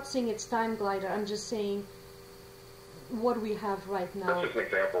 I'm not saying it's Time Glider. I'm just saying what we have right now. That's just an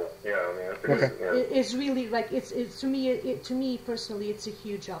example. Yeah, I mean, Okay. It's really like it's to me personally, it's a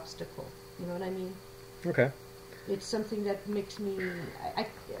huge obstacle. You know what I mean? okay. It's something that makes me,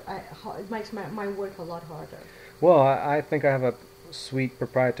 it makes my work a lot harder. Well, I think I have a sweet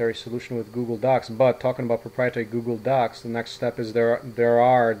proprietary solution with Google Docs, but talking about proprietary Google Docs, the next step is there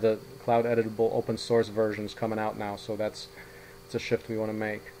are the cloud editable open source versions coming out now, so it's a shift we want to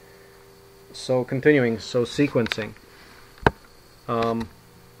make. So continuing, so sequencing.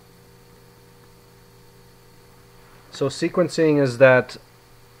 So sequencing is that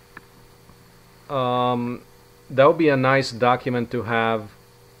that would be a nice document to have.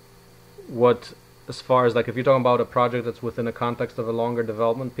 What, as far as like if you're talking about a project that's within a context of a longer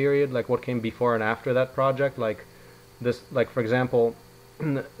development period, like what came before and after that project, like this, like for example,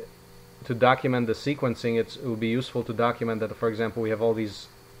 to document the sequencing, it would be useful to document that, for example, we have all these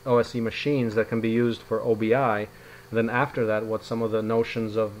OSE machines that can be used for OBI, and then after that, what some of the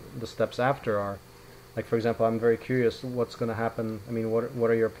notions of the steps after are. Like, for example, I'm very curious what's going to happen. I mean, what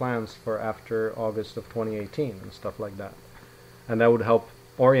are your plans for after August of 2018 and stuff like that? And that would help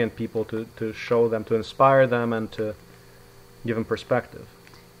orient people to show them, to inspire them, and to give them perspective.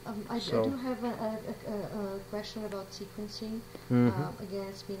 I do have a question about sequencing. Again,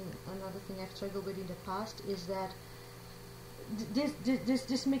 it's been another thing I've struggled with in the past, is that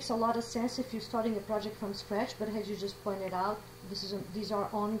this makes a lot of sense if you're starting a project from scratch, but as you just pointed out, these are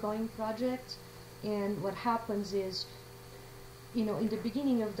ongoing projects. And what happens is, you know, in the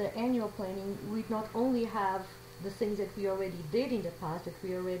beginning of the annual planning, we not only have the things that we already did in the past, that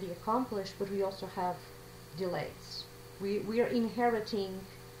we already accomplished, but we also have delays. We are inheriting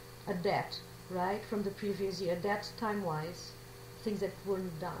a debt, right, from the previous year, debt time-wise, things that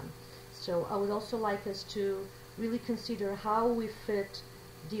weren't done. So I would also like us to really consider how we fit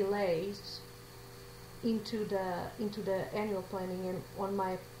delays into the annual planning. And on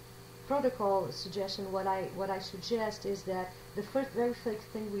my protocol suggestion, what I suggest is that the very first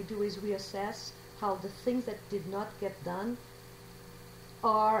thing we do is we assess how the things that did not get done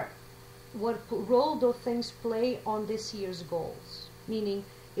are, what role those things play on this year's goals. Meaning,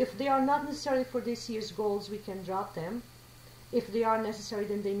 if they are not necessary for this year's goals, we can drop them. If they are necessary,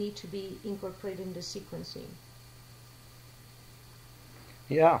 then they need to be incorporated in the sequencing.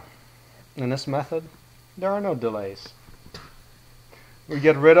 Yeah, in this method, there are no delays. We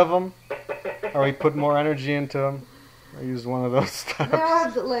get rid of them, or we put more energy into them. I use one of those steps. There are,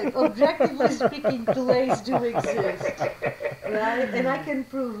 like, objectively speaking, delays do exist, right? And I can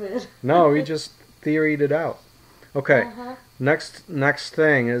prove it. No, we just theoried it out. Okay, next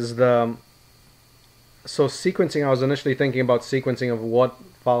thing is the... So sequencing, I was initially thinking about sequencing of what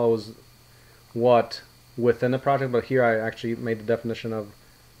follows what within the project, but here I actually made the definition of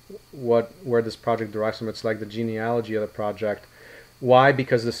where this project derives from. It's like the genealogy of the project. Why?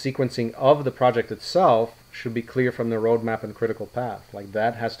 Because the sequencing of the project itself should be clear from the roadmap and critical path. Like,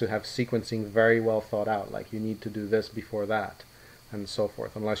 that has to have sequencing very well thought out. Like, you need to do this before that, and so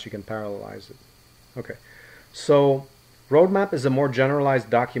forth, unless you can parallelize it. Okay, so roadmap is a more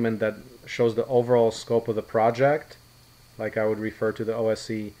generalized document that shows the overall scope of the project. Like, I would refer to the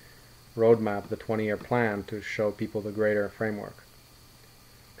OSE roadmap, the 20-year plan, to show people the greater framework.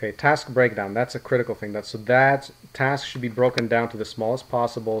 Okay, task breakdown, that's a critical thing. So that task should be broken down to the smallest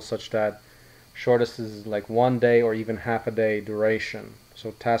possible, such that shortest is like 1 day or even half a day duration.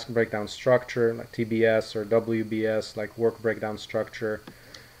 So task breakdown structure, like TBS or WBS, like work breakdown structure.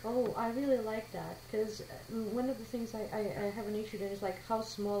 Oh, I really like that, because one of the things I have an issue there is, like, how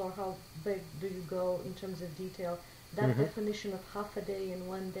small or how big do you go in terms of detail? That definition of half a day and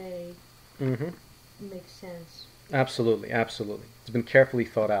 1 day makes sense. Absolutely, absolutely. It's been carefully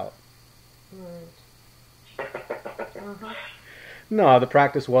thought out. Right. No, the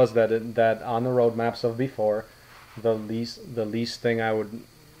practice was that that on the roadmaps of before, the least thing I would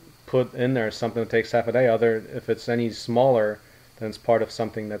put in there is something that takes half a day. If it's any smaller, then it's part of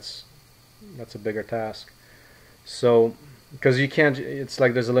something that's a bigger task. So, because you can't, it's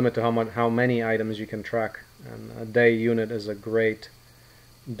like there's a limit to how many items you can track, and a day unit is a great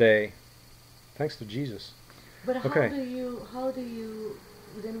day, thanks to Jesus. But how do you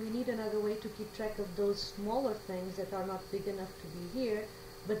then we need another way to keep track of those smaller things that are not big enough to be here,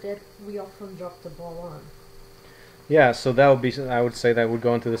 but that we often drop the ball on. Yeah, so that would be, I would say that would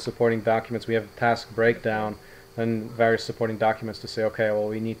go into the supporting documents. We have task breakdown and various supporting documents to say, okay, well,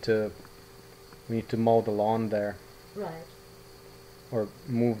 we need to mow the lawn there. Right. Or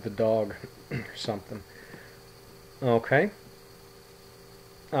move the dog or something. Okay.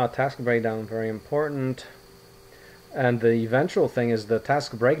 Task breakdown, very important. And the eventual thing is the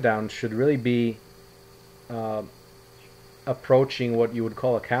task breakdown should really be approaching what you would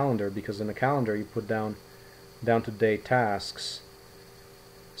call a calendar, because in a calendar you put down to date tasks.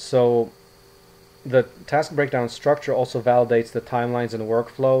 So the task breakdown structure also validates the timelines and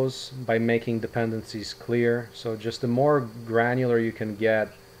workflows by making dependencies clear. So just the more granular you can get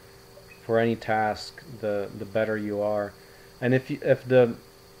for any task, the better you are. And if the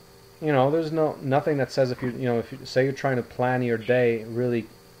there's nothing that says if you say you're trying to plan your day really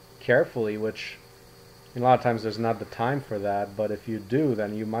carefully, which a lot of times there's not the time for that, but if you do,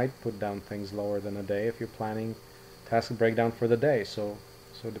 then you might put down things lower than a day if you're planning task breakdown for the day. So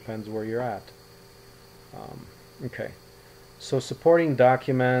it depends where you're at. Okay, so supporting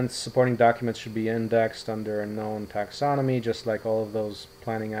documents should be indexed under a known taxonomy, just like all of those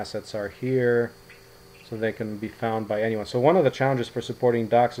planning assets are here, so they can be found by anyone. So one of the challenges for supporting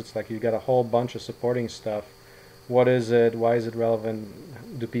docs, it's like you got a whole bunch of supporting stuff. What is it? Why is it relevant?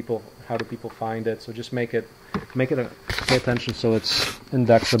 How do people find it? So just pay attention so it's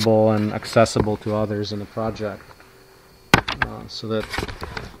indexable and accessible to others in the project, so that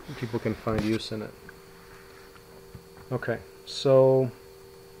people can find use in it. Okay, so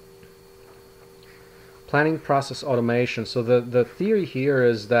planning process automation. So the theory here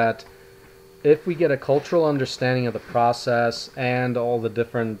is that if we get a cultural understanding of the process and all the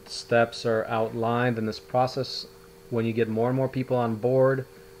different steps are outlined, then this process, when you get more and more people on board,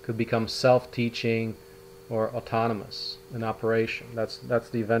 could become self-teaching or autonomous in operation. That's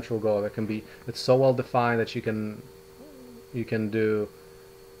the eventual goal. It's so well defined that you can do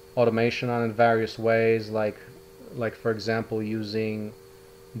automation on it in various ways, like for example using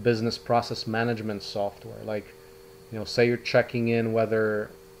business process management software. Like, say you're checking in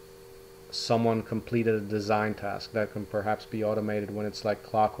whether someone completed a design task, that can perhaps be automated when it's like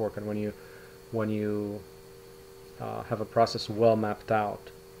clockwork, and when you have a process well mapped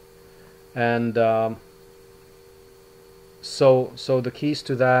out. And so the keys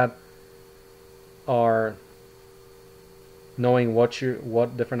to that are knowing what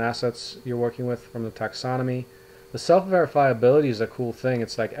different assets you're working with from the taxonomy. The self-verifiability is a cool thing.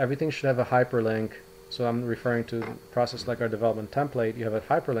 It's like everything should have a hyperlink. So I'm referring to a process like our development template. You have a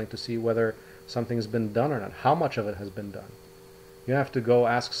hyperlink to see whether something's been done or not, how much of it has been done. You have to go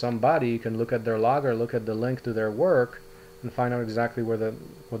ask somebody. You can look at their log or look at the link to their work and find out exactly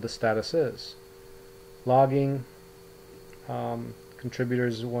what the status is. Logging,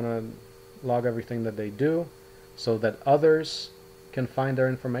 contributors want to log everything that they do so that others can find their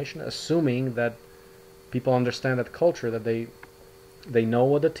information, assuming that people understand that culture, that they know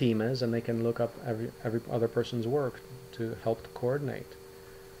what the team is and they can look up every other person's work to help to coordinate.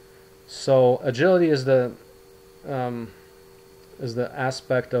 So agility is the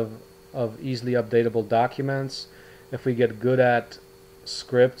aspect of easily updatable documents. If we get good at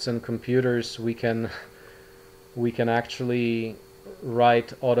scripts and computers, we can actually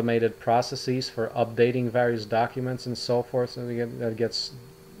write automated processes for updating various documents and so forth. So that gets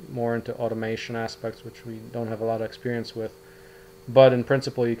more into automation aspects, which we don't have a lot of experience with. But in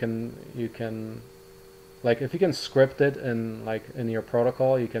principle, you can like if you can script it in your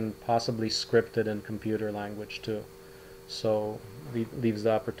protocol, you can possibly script it in computer language too. So leaves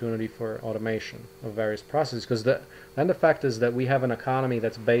the opportunity for automation of various processes. Because then the fact is that we have an economy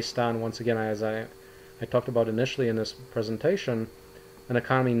that's based on, once again, as I talked about initially in this presentation, an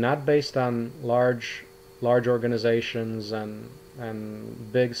economy not based on large organizations and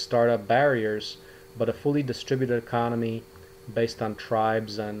big startup barriers, but a fully distributed economy based on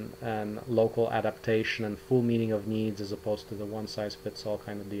tribes and local adaptation and full meeting of needs, as opposed to the one-size-fits-all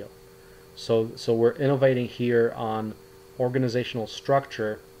kind of deal. So we're innovating here on organizational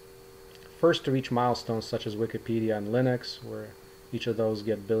structure, first to reach milestones such as Wikipedia and Linux, where each of those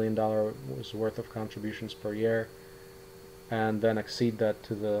get $1 billion worth of contributions per year, and then exceed that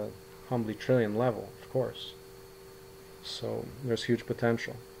to the humbly trillion level, of course. So there's huge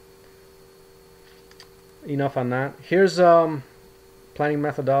potential. Enough on that. Here's planning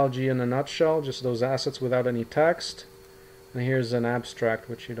methodology in a nutshell, just those assets without any text. And here's an abstract,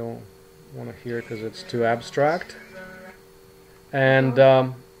 which you don't want to hear because it's too abstract. And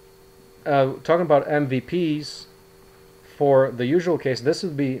talking about MVPs, for the usual case, this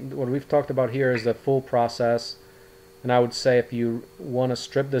would be what we've talked about here is the full process. And I would say if you want to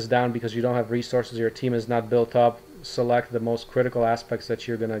strip this down because you don't have resources, your team is not built up, select the most critical aspects that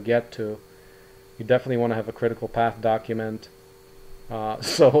you're going to get to. You definitely want to have a critical path document.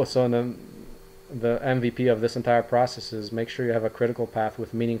 So in the MVP of this entire process is make sure you have a critical path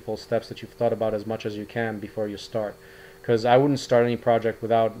with meaningful steps that you've thought about as much as you can before you start. Because I wouldn't start any project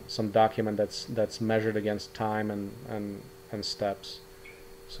without some document that's measured against time and steps.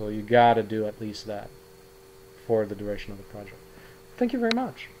 So you got to do at least that for the duration of the project. Thank you very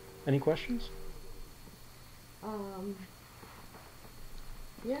much. Any questions?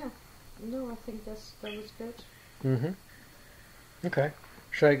 Yeah. No, I think that was good. Mm-hmm. Okay.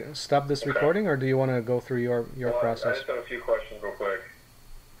 Should I stop this recording, or do you want to go through your process? I just have a few questions real quick.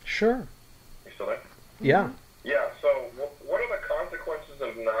 Sure. You still there? Yeah. Yeah, so what are the consequences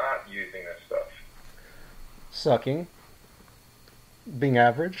of not using this stuff? Sucking. Being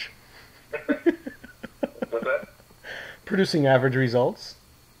average. What's that? Producing average results.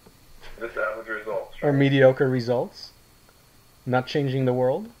 Just average results, right? Or mediocre results. Not changing the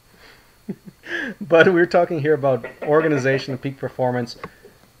world. But we're talking here about organization, peak performance,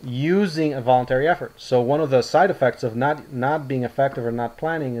 using a voluntary effort. So one of the side effects of not being effective or not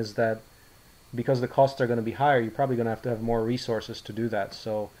planning is that because the costs are going to be higher, you're probably going to have more resources to do that.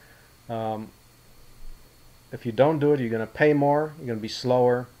 So if you don't do it, you're going to pay more, you're going to be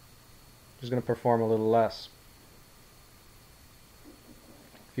slower, you're just going to perform a little less.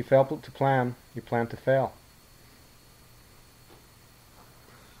 If you fail to plan, you plan to fail.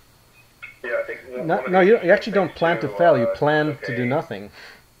 Yeah, I think No, you actually don't plan to fail. You plan to do nothing.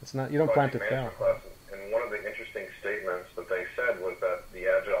 It's not. You don't plan to fail. And one of the interesting statements that they said was that the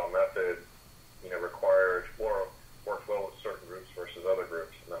agile method, required or worked well with certain groups versus other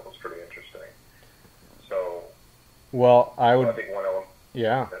groups, and that was pretty interesting. So, well, I think one element.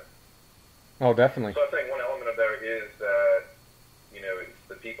 Yeah. Oh, definitely. So I think one element of there is that it's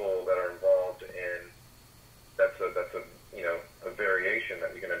the people that are involved, and that's a variation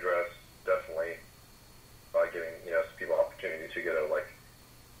that we can address. Definitely by giving some people opportunity to get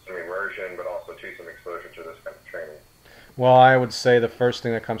some immersion, but also some exposure to this kind of training. Well, I would say the first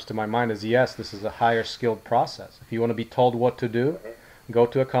thing that comes to my mind is yes, this is a higher skilled process. If you want to be told what to do, go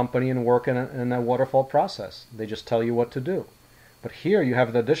to a company and work in a waterfall process. They just tell you what to do. But here you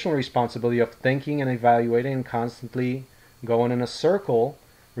have the additional responsibility of thinking and evaluating and constantly going in a circle,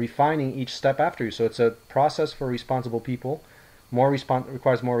 refining each step after you. So it's a process for responsible people,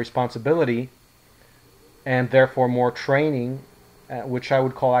 requires more responsibility, and therefore more training, which I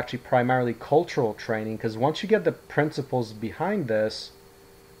would call actually primarily cultural training, because once you get the principles behind this,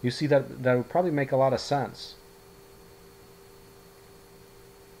 you see that would probably make a lot of sense.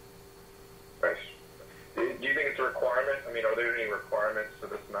 Nice. Do you think it's a requirement? I mean, are there any requirements to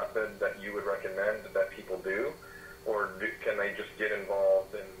this method that you would recommend that people do? Or can they just get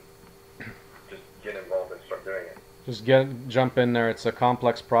involved and start doing it? Just jump in there. It's a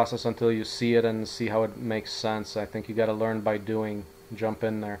complex process until you see it and see how it makes sense. I think you got to learn by doing. Jump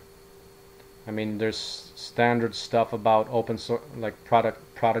in there. I mean, there's standard stuff about open source, like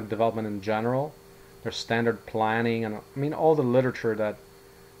product development in general. There's standard planning, and I mean all the literature that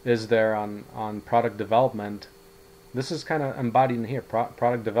is there on product development. This is kind of embodied in here.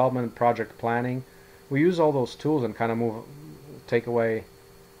 Product development, project planning. We use all those tools and kind of take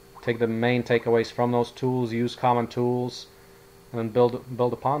the main takeaways from those tools, use common tools, and then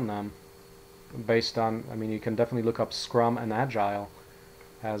build upon them. Based on, I mean, you can definitely look up Scrum and Agile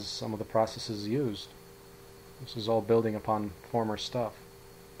as some of the processes used. This is all building upon former stuff.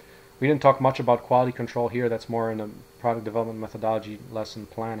 We didn't talk much about quality control here. That's more in a product development methodology lesson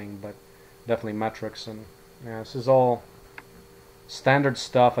planning, but definitely metrics. And yeah, this is all standard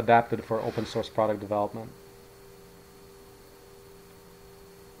stuff adapted for open source product development.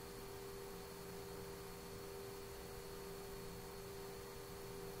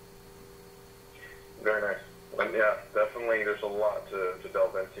 Very nice. And yeah, definitely there's a lot to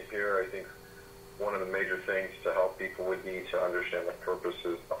delve into here. I think one of the major things to help people would be to understand the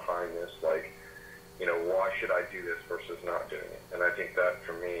purposes behind this, like, you know, why should I do this versus not doing it? And I think that,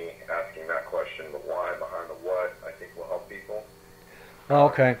 for me, asking that question, the why behind the what, I think will help people.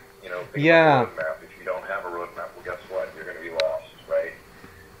 Okay. You know, think about a roadmap. If you don't have a roadmap, well, guess what? You're going to be lost, right?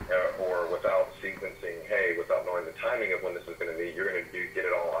 Or without sequencing, without knowing the timing of when this is going to be, you're going to get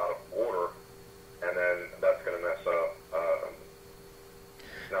it all out of order, and then that's going to mess up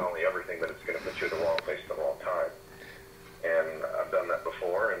not only everything, but it's going to put you in the wrong place at the wrong time. And I've done that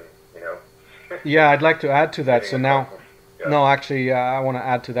before, and, you know. Yeah, I'd like to add to that. So now, no, actually, I want to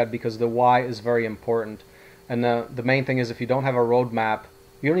add to that because the why is very important. And the main thing is, if you don't have a roadmap,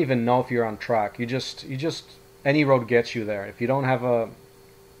 you don't even know if you're on track. You just any road gets you there. If you don't have a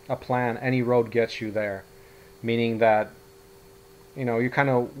plan, any road gets you there. Meaning that, you know, you're kind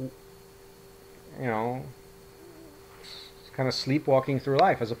of sleepwalking through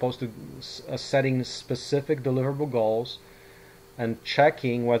life, as opposed to setting specific deliverable goals and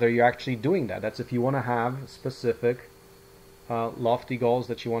checking whether you're actually doing that. That's if you want to have specific lofty goals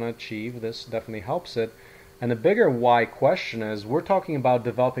that you want to achieve. This definitely helps it. And the bigger why question is, we're talking about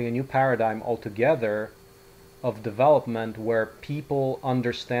developing a new paradigm altogether of development where people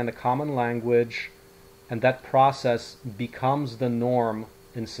understand a common language, and that process becomes the norm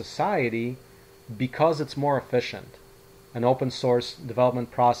in society because it's more efficient. An open source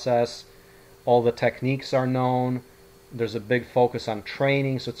development process, all the techniques are known, there's a big focus on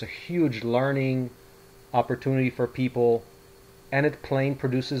training, so it's a huge learning opportunity for people, and it plain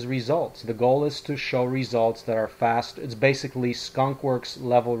produces results. The goal is to show results that are fast. It's basically Skunkworks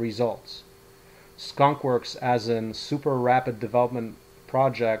level results. Skunkworks as in super rapid development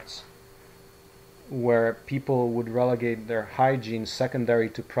projects where people would relegate their hygiene secondary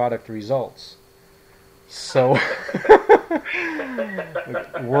to product results. So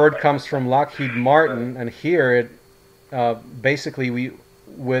word comes from Lockheed Martin, and here it basically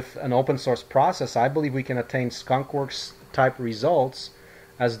with an open source process, I believe we can attain Skunkworks type results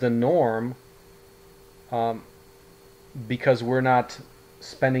as the norm, because we're not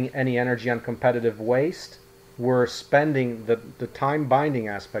spending any energy on competitive waste. We're spending the time binding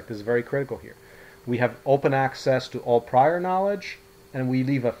aspect is very critical here. We have open access to all prior knowledge, and we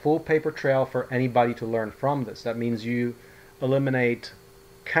leave a full paper trail for anybody to learn from this. That means you eliminate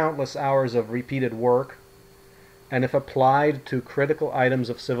countless hours of repeated work, and if applied to critical items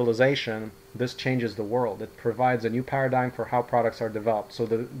of civilization, this changes the world. It provides a new paradigm for how products are developed. So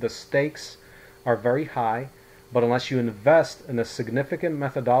the stakes are very high, but unless you invest in a significant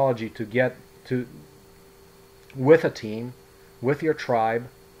methodology to get to, with a team, with your tribe,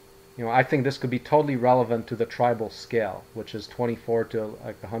 you know, I think this could be totally relevant to the tribal scale, which is 24 to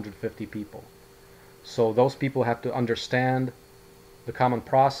like 150 people. So those people have to understand the common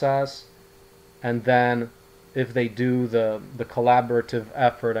process, and then if they do the collaborative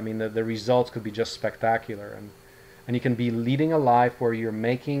effort, I mean, the results could be just spectacular. And And you can be leading a life where you're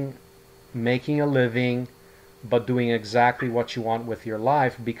making a living, but doing exactly what you want with your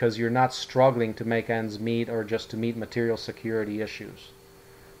life because you're not struggling to make ends meet or just to meet material security issues.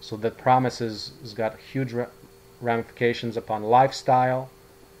 So that promise has got huge ramifications upon lifestyle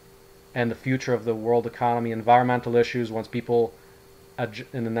and the future of the world economy, environmental issues, once people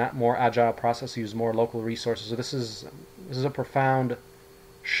in a more agile process use more local resources. So this is a profound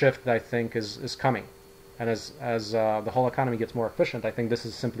shift that I think is coming. And as the whole economy gets more efficient, I think this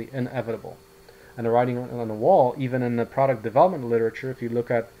is simply inevitable. And the writing on the wall, even in the product development literature, if you look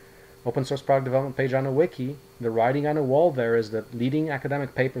at open source product development page on the wiki, the writing on the wall there is that leading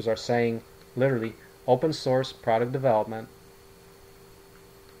academic papers are saying, literally, open source product development,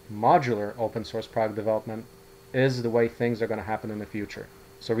 modular open source product development is the way things are going to happen in the future.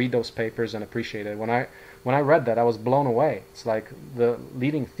 So read those papers and appreciate it. When I read that, I was blown away. It's like the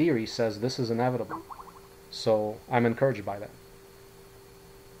leading theory says this is inevitable. So I'm encouraged by that.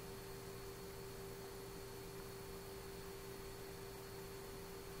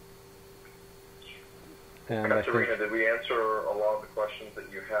 And Catarina, did we answer a lot of the questions that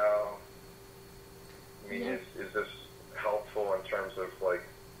you have? I mean, is this helpful in terms of like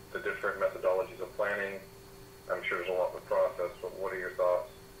the different methodologies of planning? I'm sure there's a lot of process, but what are your thoughts?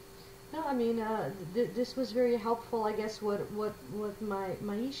 No, I mean, this was very helpful. I guess what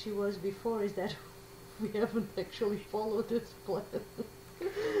my issue was before is that we haven't actually followed this plan.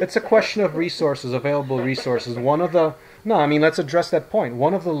 It's a question of resources, available resources. Let's address that point.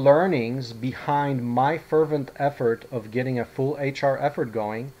 One of the learnings behind my fervent effort of getting a full HR effort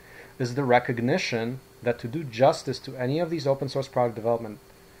going is the recognition that to do justice to any of these open source product development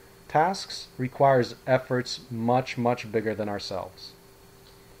tasks requires efforts much, much bigger than ourselves.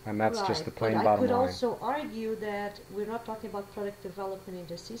 And that's just the plain bottom line. I could also argue that we're not talking about product development in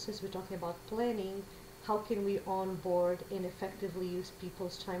this thesis, we're talking about planning. How can we onboard and effectively use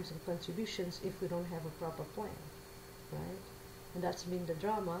people's times and contributions if we don't have a proper plan, right? And that's been the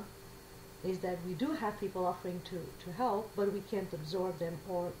drama, is that we do have people offering to help, but we can't absorb them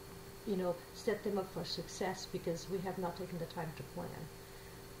or, set them up for success because we have not taken the time to plan.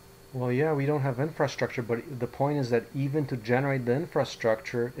 Well, yeah, we don't have infrastructure, but the point is that even to generate the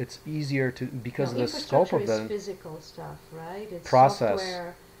infrastructure, it's easier to, because of the scope of the physical stuff, right? It's process.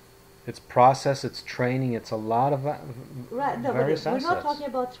 Software. It's process, it's training, it's a lot of right. No, various but we're assets. not talking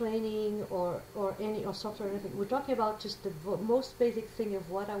about training or software or anything. We're talking about just the most basic thing of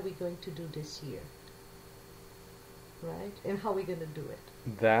what are we going to do this year, right? And how are we going to do it?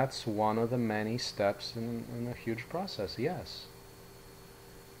 That's one of the many steps in a huge process, yes.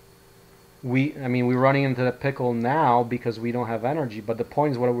 We're running into the pickle now because we don't have energy, but the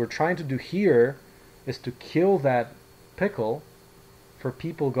point is what we're trying to do here is to kill that pickle for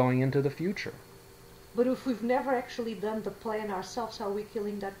people going into the future. But if we've never actually done the plan ourselves, how are we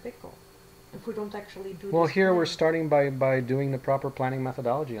killing that pickle? If we don't actually do well, this here plan? We're starting by doing the proper planning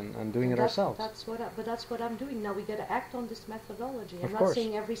methodology and doing it ourselves. That's what I'm doing. Now we got to act on this methodology. I'm of not course.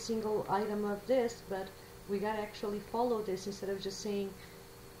 saying every single item of this, but we got to actually follow this instead of just saying,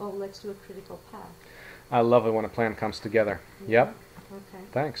 oh, let's do a critical path. I love it when a plan comes together. Yeah. Yep. Okay.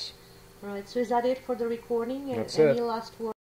 Thanks. All right. So is that it for the recording? That's Any it. last words?